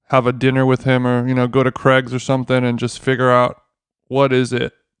have a dinner with him, or go to Craig's or something, and just figure out what is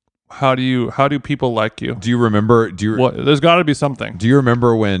it. How do people like you? Do you remember? There's got to be something. Do you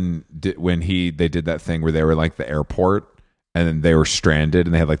remember when they did that thing where they were like the airport and then they were stranded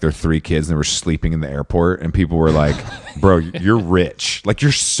and they had like their 3 kids and they were sleeping in the airport and people were like, "Bro, you're rich. Like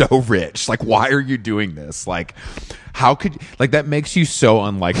you're so rich. Like why are you doing this? Like how could that makes you so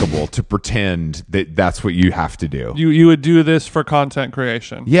unlikable to pretend that that's what you have to do." You would do this for content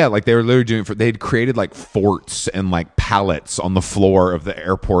creation. Yeah, like they were literally doing it they had created like forts and like pallets on the floor of the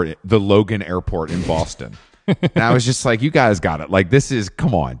airport, the Logan Airport in Boston. And I was just like, you guys got it. Like,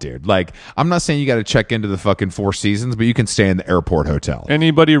 come on, dude. Like, I'm not saying you got to check into the fucking Four Seasons, but you can stay in the airport hotel.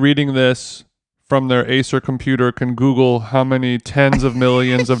 Anybody reading this from their Acer computer can Google how many tens of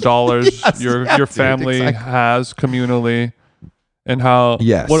millions of dollars your family has communally, and how.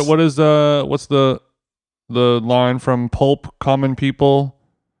 Yes. What's the line from Pulp? Common people.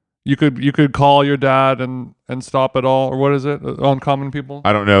 You could call your dad and stop it all, or what is it on Common People?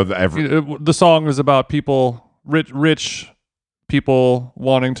 I don't know. The song is about people, rich people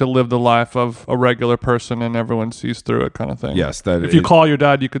wanting to live the life of a regular person and everyone sees through it kind of thing. Yes, if you call your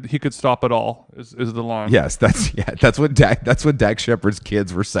dad, he could stop it all. Is the line? Yes, that's what Dax Shepard's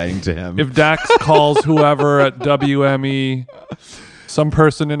kids were saying to him. If Dax calls whoever at WME, some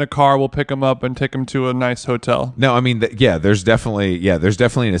person in a car will pick him up and take him to a nice hotel. No, I mean, there's definitely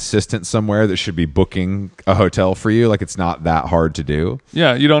an assistant somewhere that should be booking a hotel for you. Like, it's not that hard to do.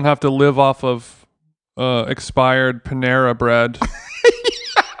 Yeah, you don't have to live off of expired Panera bread.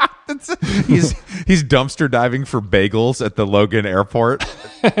 He's dumpster diving for bagels at the Logan Airport.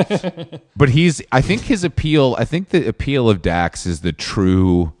 But I think the appeal of Dax is the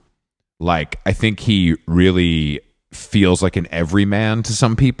true, like, I think he really feels like an everyman to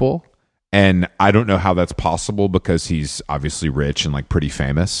some people, and I don't know how that's possible because he's obviously rich and like pretty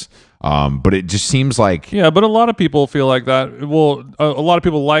famous, but it just seems like but a lot of people feel like that. Well, a lot of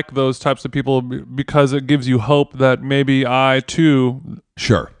people like those types of people because it gives you hope that maybe I too,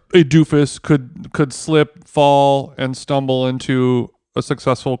 sure, a doofus, could slip, fall, and stumble into a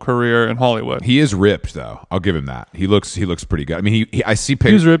successful career in Hollywood. He is ripped, though. I'll give him that. He looks pretty good. I mean, I see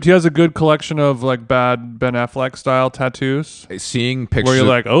pictures. He's ripped. He has a good collection of like bad Ben Affleck style tattoos. Seeing pictures where you're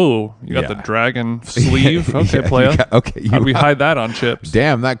like, oh, you got the dragon sleeve. Okay, playa. Okay, we hide that on chips.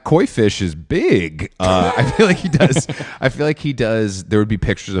 Damn, that koi fish is big. I feel like he does. There would be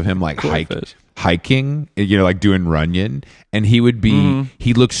pictures of him like hiking, like doing Runyon, and he would be.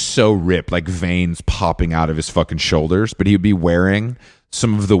 He looks so ripped, like veins popping out of his fucking shoulders. But he would be wearing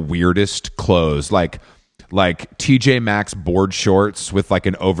some of the weirdest clothes, like TJ Maxx board shorts with like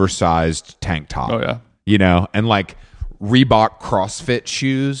an oversized tank top. Oh yeah, and like Reebok CrossFit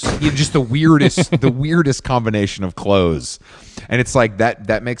shoes. Just the weirdest combination of clothes. And it's like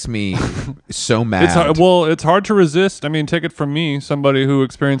that makes me so mad. It's hard to resist. I mean, take it from me, somebody who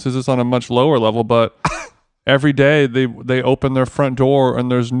experiences this on a much lower level, but every day they open their front door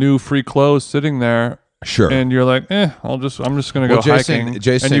and there's new free clothes sitting there. Sure. And you're like, I'm just gonna go hiking.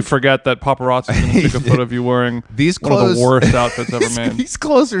 And you forget that paparazzi is gonna take a photo of you wearing these clothes, one of the worst outfits ever made. These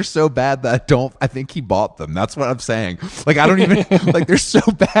clothes are so bad that I think he bought them. That's what I'm saying. Like, I don't even like, they're so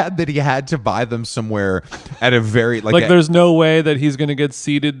bad that he had to buy them somewhere at a very there's no way that he's gonna get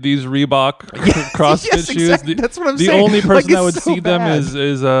seated these Reebok CrossFit shoes. Exactly. That's what I'm saying. The only person that would so see bad. them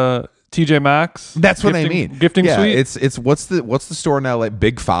is TJ Maxx. That's what I mean. Gifting suite. It's what's the store now, like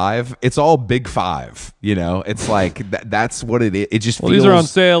Big Five? It's all Big Five. It's like that's what it is. It just feels. These are on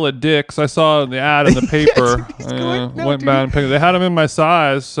sale at Dick's. I saw the ad in the paper. Went down and picked it. They had them in my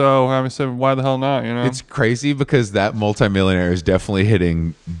size, so I said, why the hell not? It's crazy because that multimillionaire is definitely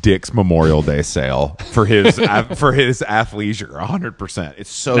hitting Dick's Memorial Day sale for his athleisure 100%. It's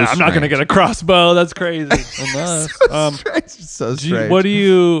so. I'm not going to get a crossbow. That's crazy. It's so strange. What do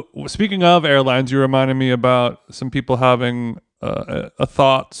you? Speaking of airlines, you reminded me about some people having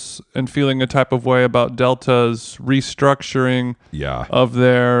thoughts and feeling a type of way about Delta's restructuring of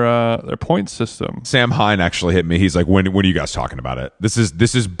their point system. Sam Hine actually hit me. He's like, when are you guys talking about it? This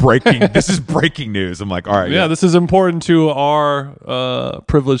is breaking this is breaking news. I'm like, all right. Yeah, this is important to our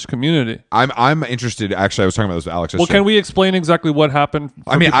privileged community. I'm interested. Actually, I was talking about this with Alex. Well, can we explain exactly what happened?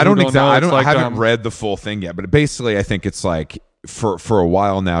 I mean, I haven't read the full thing yet, but basically I think it's like, for a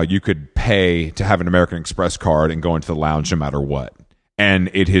while now, you could pay to have an American Express card and go into the lounge no matter what.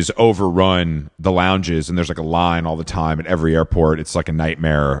 And it has overrun the lounges, and there's like a line all the time at every airport. It's like a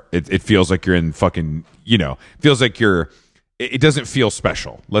nightmare. It feels like you're in fucking, feels like it doesn't feel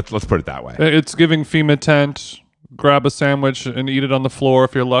special. Let's put it that way. It's giving FEMA tent, grab a sandwich and eat it on the floor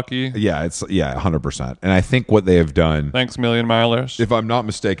if you're lucky. Yeah, 100%. And I think what they have done. Thanks, Million Milers. If I'm not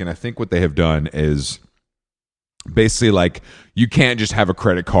mistaken, I think what they have done is basically like you can't just have a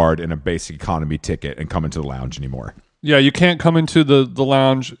credit card and a basic economy ticket and come into the lounge anymore. Yeah, you can't come into the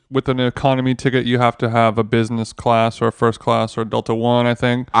lounge with an economy ticket. You have to have a business class or a first class or Delta One, I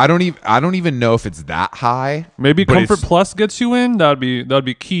think. I don't even know if it's that high. Maybe Comfort Plus gets you in. That'd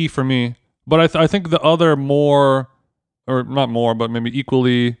be key for me. But I think the other more, or not more, but maybe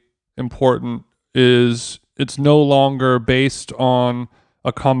equally important is it's no longer based on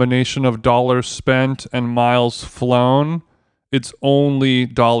a combination of dollars spent and miles flown. It's only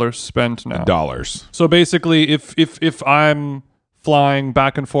dollars spent now. Dollars. So basically, if I'm flying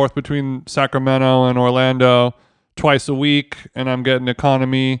back and forth between Sacramento and Orlando twice a week, and I'm getting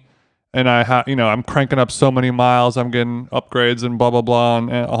economy, and I'm cranking up so many miles, I'm getting upgrades and blah blah blah,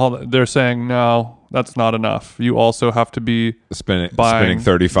 and all they're saying no, that's not enough. You also have to be spending $35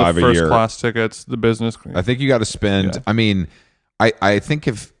 the a year, first class tickets, the business. I think you got to spend. Yeah. I mean, I think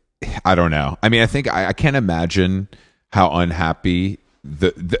I don't know. I mean, I think I can't imagine how unhappy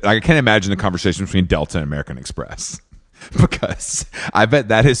I can't imagine the conversation between Delta and American Express. because I bet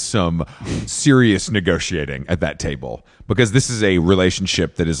that is some serious negotiating at that table, because this is a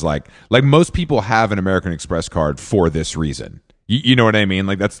relationship that is like most people have an American Express card for this reason. You know what I mean?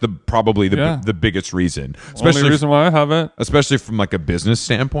 Like that's probably the biggest reason, Only reason why I have it, especially from like a business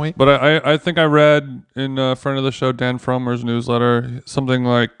standpoint. But I think I read in a friend of the show Dan Frommer's newsletter something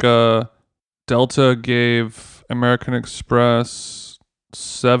like Delta gave American Express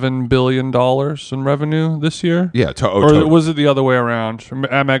 $7 billion in revenue this year. Yeah, or was it the other way around?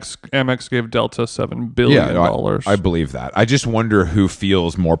 Amex gave Delta $7 billion. Yeah, no, I believe that. I just wonder who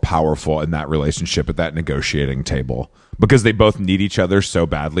feels more powerful in that relationship at that negotiating table, because they both need each other so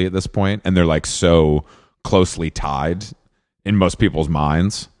badly at this point, and they're like so closely tied in most people's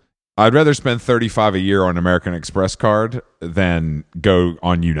minds. I'd rather spend $35 a year on American Express card than go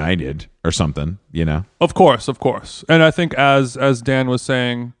on United or something, you know? Of course. And I think as Dan was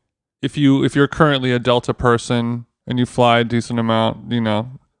saying, if you're currently a Delta person and you fly a decent amount, you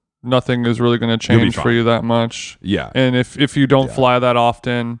know, nothing is really going to change for you that much. Yeah. And if you don't fly that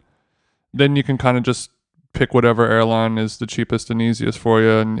often, then you can kind of just pick whatever airline is the cheapest and easiest for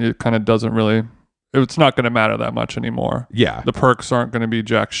you, and it kind of doesn't really... It's not going to matter that much anymore. Yeah, the perks aren't going to be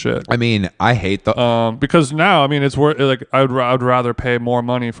jack shit. I mean, I hate the because now, I mean, it's worth like I'd rather pay more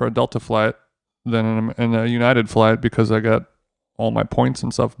money for a Delta flight than in a United flight, because I got all my points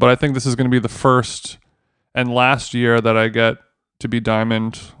and stuff. But I think this is going to be the first and last year that I get to be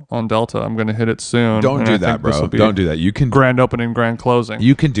Diamond on Delta. I'm going to hit it soon. Don't do that, bro. Don't do that. You can grand opening, grand closing.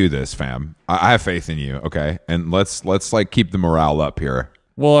 You can do this, fam. I have faith in you. Okay, and let's like keep the morale up here.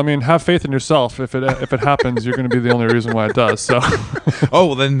 Well, I mean, have faith in yourself. If it happens, you're going to be the only reason why it does. So, oh,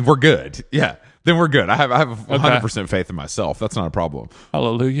 well, then we're good. Yeah, then we're good. I have 100% faith in myself. That's not a problem.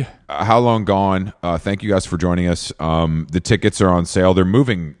 Hallelujah. How Long Gone? Thank you guys for joining us. The tickets are on sale. They're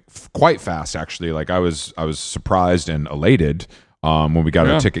moving quite fast, actually. Like I was surprised and elated when we got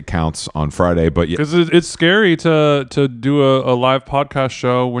our ticket counts on Friday. But yeah, because it's scary to do a live podcast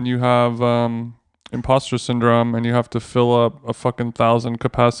show when you have imposter syndrome and you have to fill up a fucking 1,000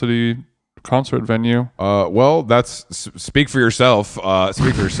 capacity concert venue. Well, that's speak for yourself. But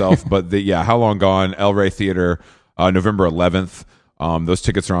How Long Gone, El Rey Theater, November 11th. Those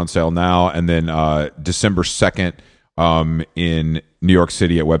tickets are on sale now, and then December 2nd in New York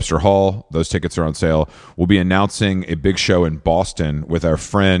City at Webster Hall. Those tickets are on sale. We'll be announcing a big show in Boston with our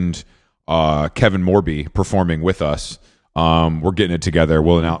friend Kevin Morby performing with us. We're getting it together.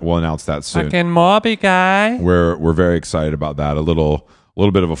 We'll announce that soon. Fucking Mobby guy. We're very excited about that. A little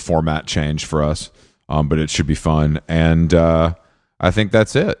bit of a format change for us, but it should be fun. And I think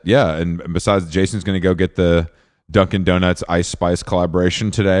that's it. Yeah. And besides, Jason's going to go get the Dunkin' Donuts Ice Spice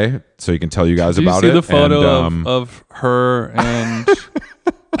collaboration today, so he can tell you guys about it. Did you see the photo of her and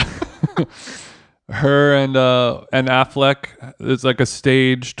her and Affleck? It's like a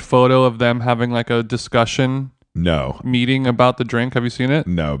staged photo of them having like a discussion. No. Meeting about the drink. Have you seen it?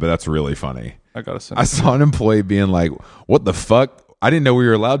 No, but that's really funny. I gotta send I saw an employee being like, what the fuck? I didn't know we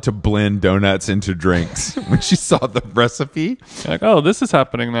were allowed to blend donuts into drinks when she saw the recipe. Like, oh, this is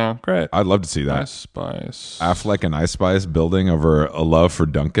happening now. Great. I'd love to see that. Ice Spice. Affleck and Ice Spice building over a love for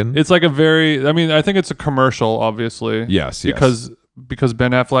Dunkin'. It's like I think it's a commercial, obviously. Yes. Because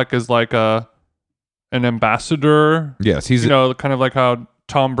Ben Affleck is like an ambassador. Yes, he's kind of like how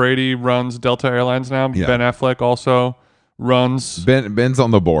Tom Brady runs Delta Airlines now. Yeah. Ben Affleck also runs Ben's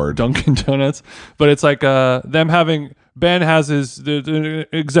on the board. Dunkin' Donuts. But it's like them having Ben has the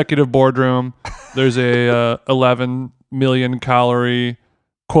executive boardroom. There's a 11 million calorie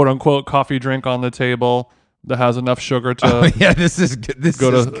quote unquote coffee drink on the table that has enough sugar to go to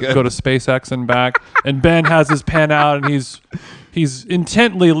SpaceX and back. And Ben has his pen out and he's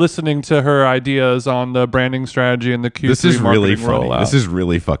intently listening to her ideas on the branding strategy and the Q3 This is really funny. rollout. This is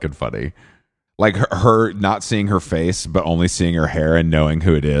really fucking funny. Like her not seeing her face, but only seeing her hair and knowing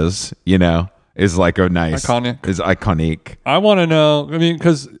who it is, is like a nice... Is iconic. I want to know,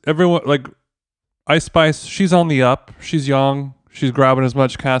 because everyone, like, Ice Spice, she's on the up. She's young. She's grabbing as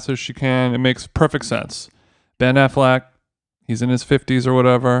much cash as she can. It makes perfect sense. Ben Affleck, he's in his 50s or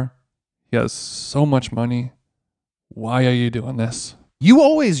whatever. He has so much money. Why are you doing this?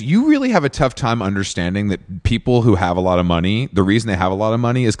 You really have a tough time understanding that people who have a lot of money, the reason they have a lot of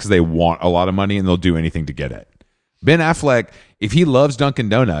money is because they want a lot of money and they'll do anything to get it. Ben Affleck, if he loves Dunkin'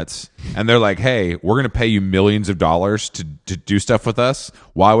 Donuts and they're like, hey, we're going to pay you millions of dollars to do stuff with us,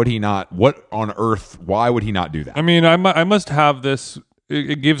 why would he not? What on earth? Why would he not do that? I must have this.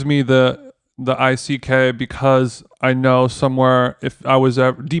 It gives me the ICK because I know somewhere if I was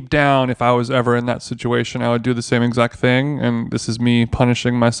ever deep down, if I was ever in that situation, I would do the same exact thing. And this is me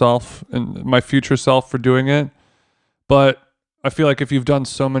punishing myself and my future self for doing it. But I feel like if you've done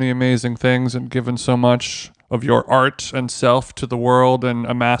so many amazing things and given so much of your art and self to the world and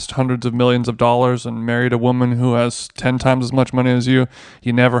amassed hundreds of millions of dollars and married a woman who has 10 times as much money as you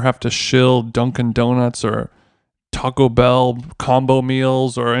never have to shill Dunkin' Donuts or Taco Bell combo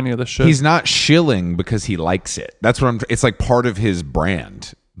meals or any of the shit. He's not shilling because he likes it. That's what it's like part of his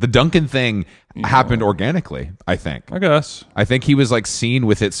brand. The Dunkin' thing happened organically, I think. I guess. I think he was like seen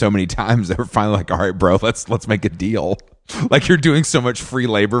with it so many times that we're finally like, all right, bro, let's make a deal. Like, you're doing so much free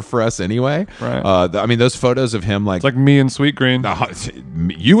labor for us anyway. Right. I mean, those photos of him, like, it's like me and Sweet Green.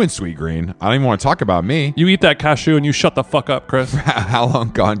 You and Sweet Green. I don't even want to talk about me. You eat that cashew and you shut the fuck up, Chris.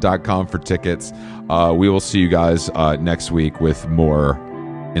 HowLongGone.com for tickets. We will see you guys next week with more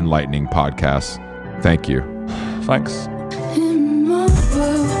enlightening podcasts. Thank you. Thanks.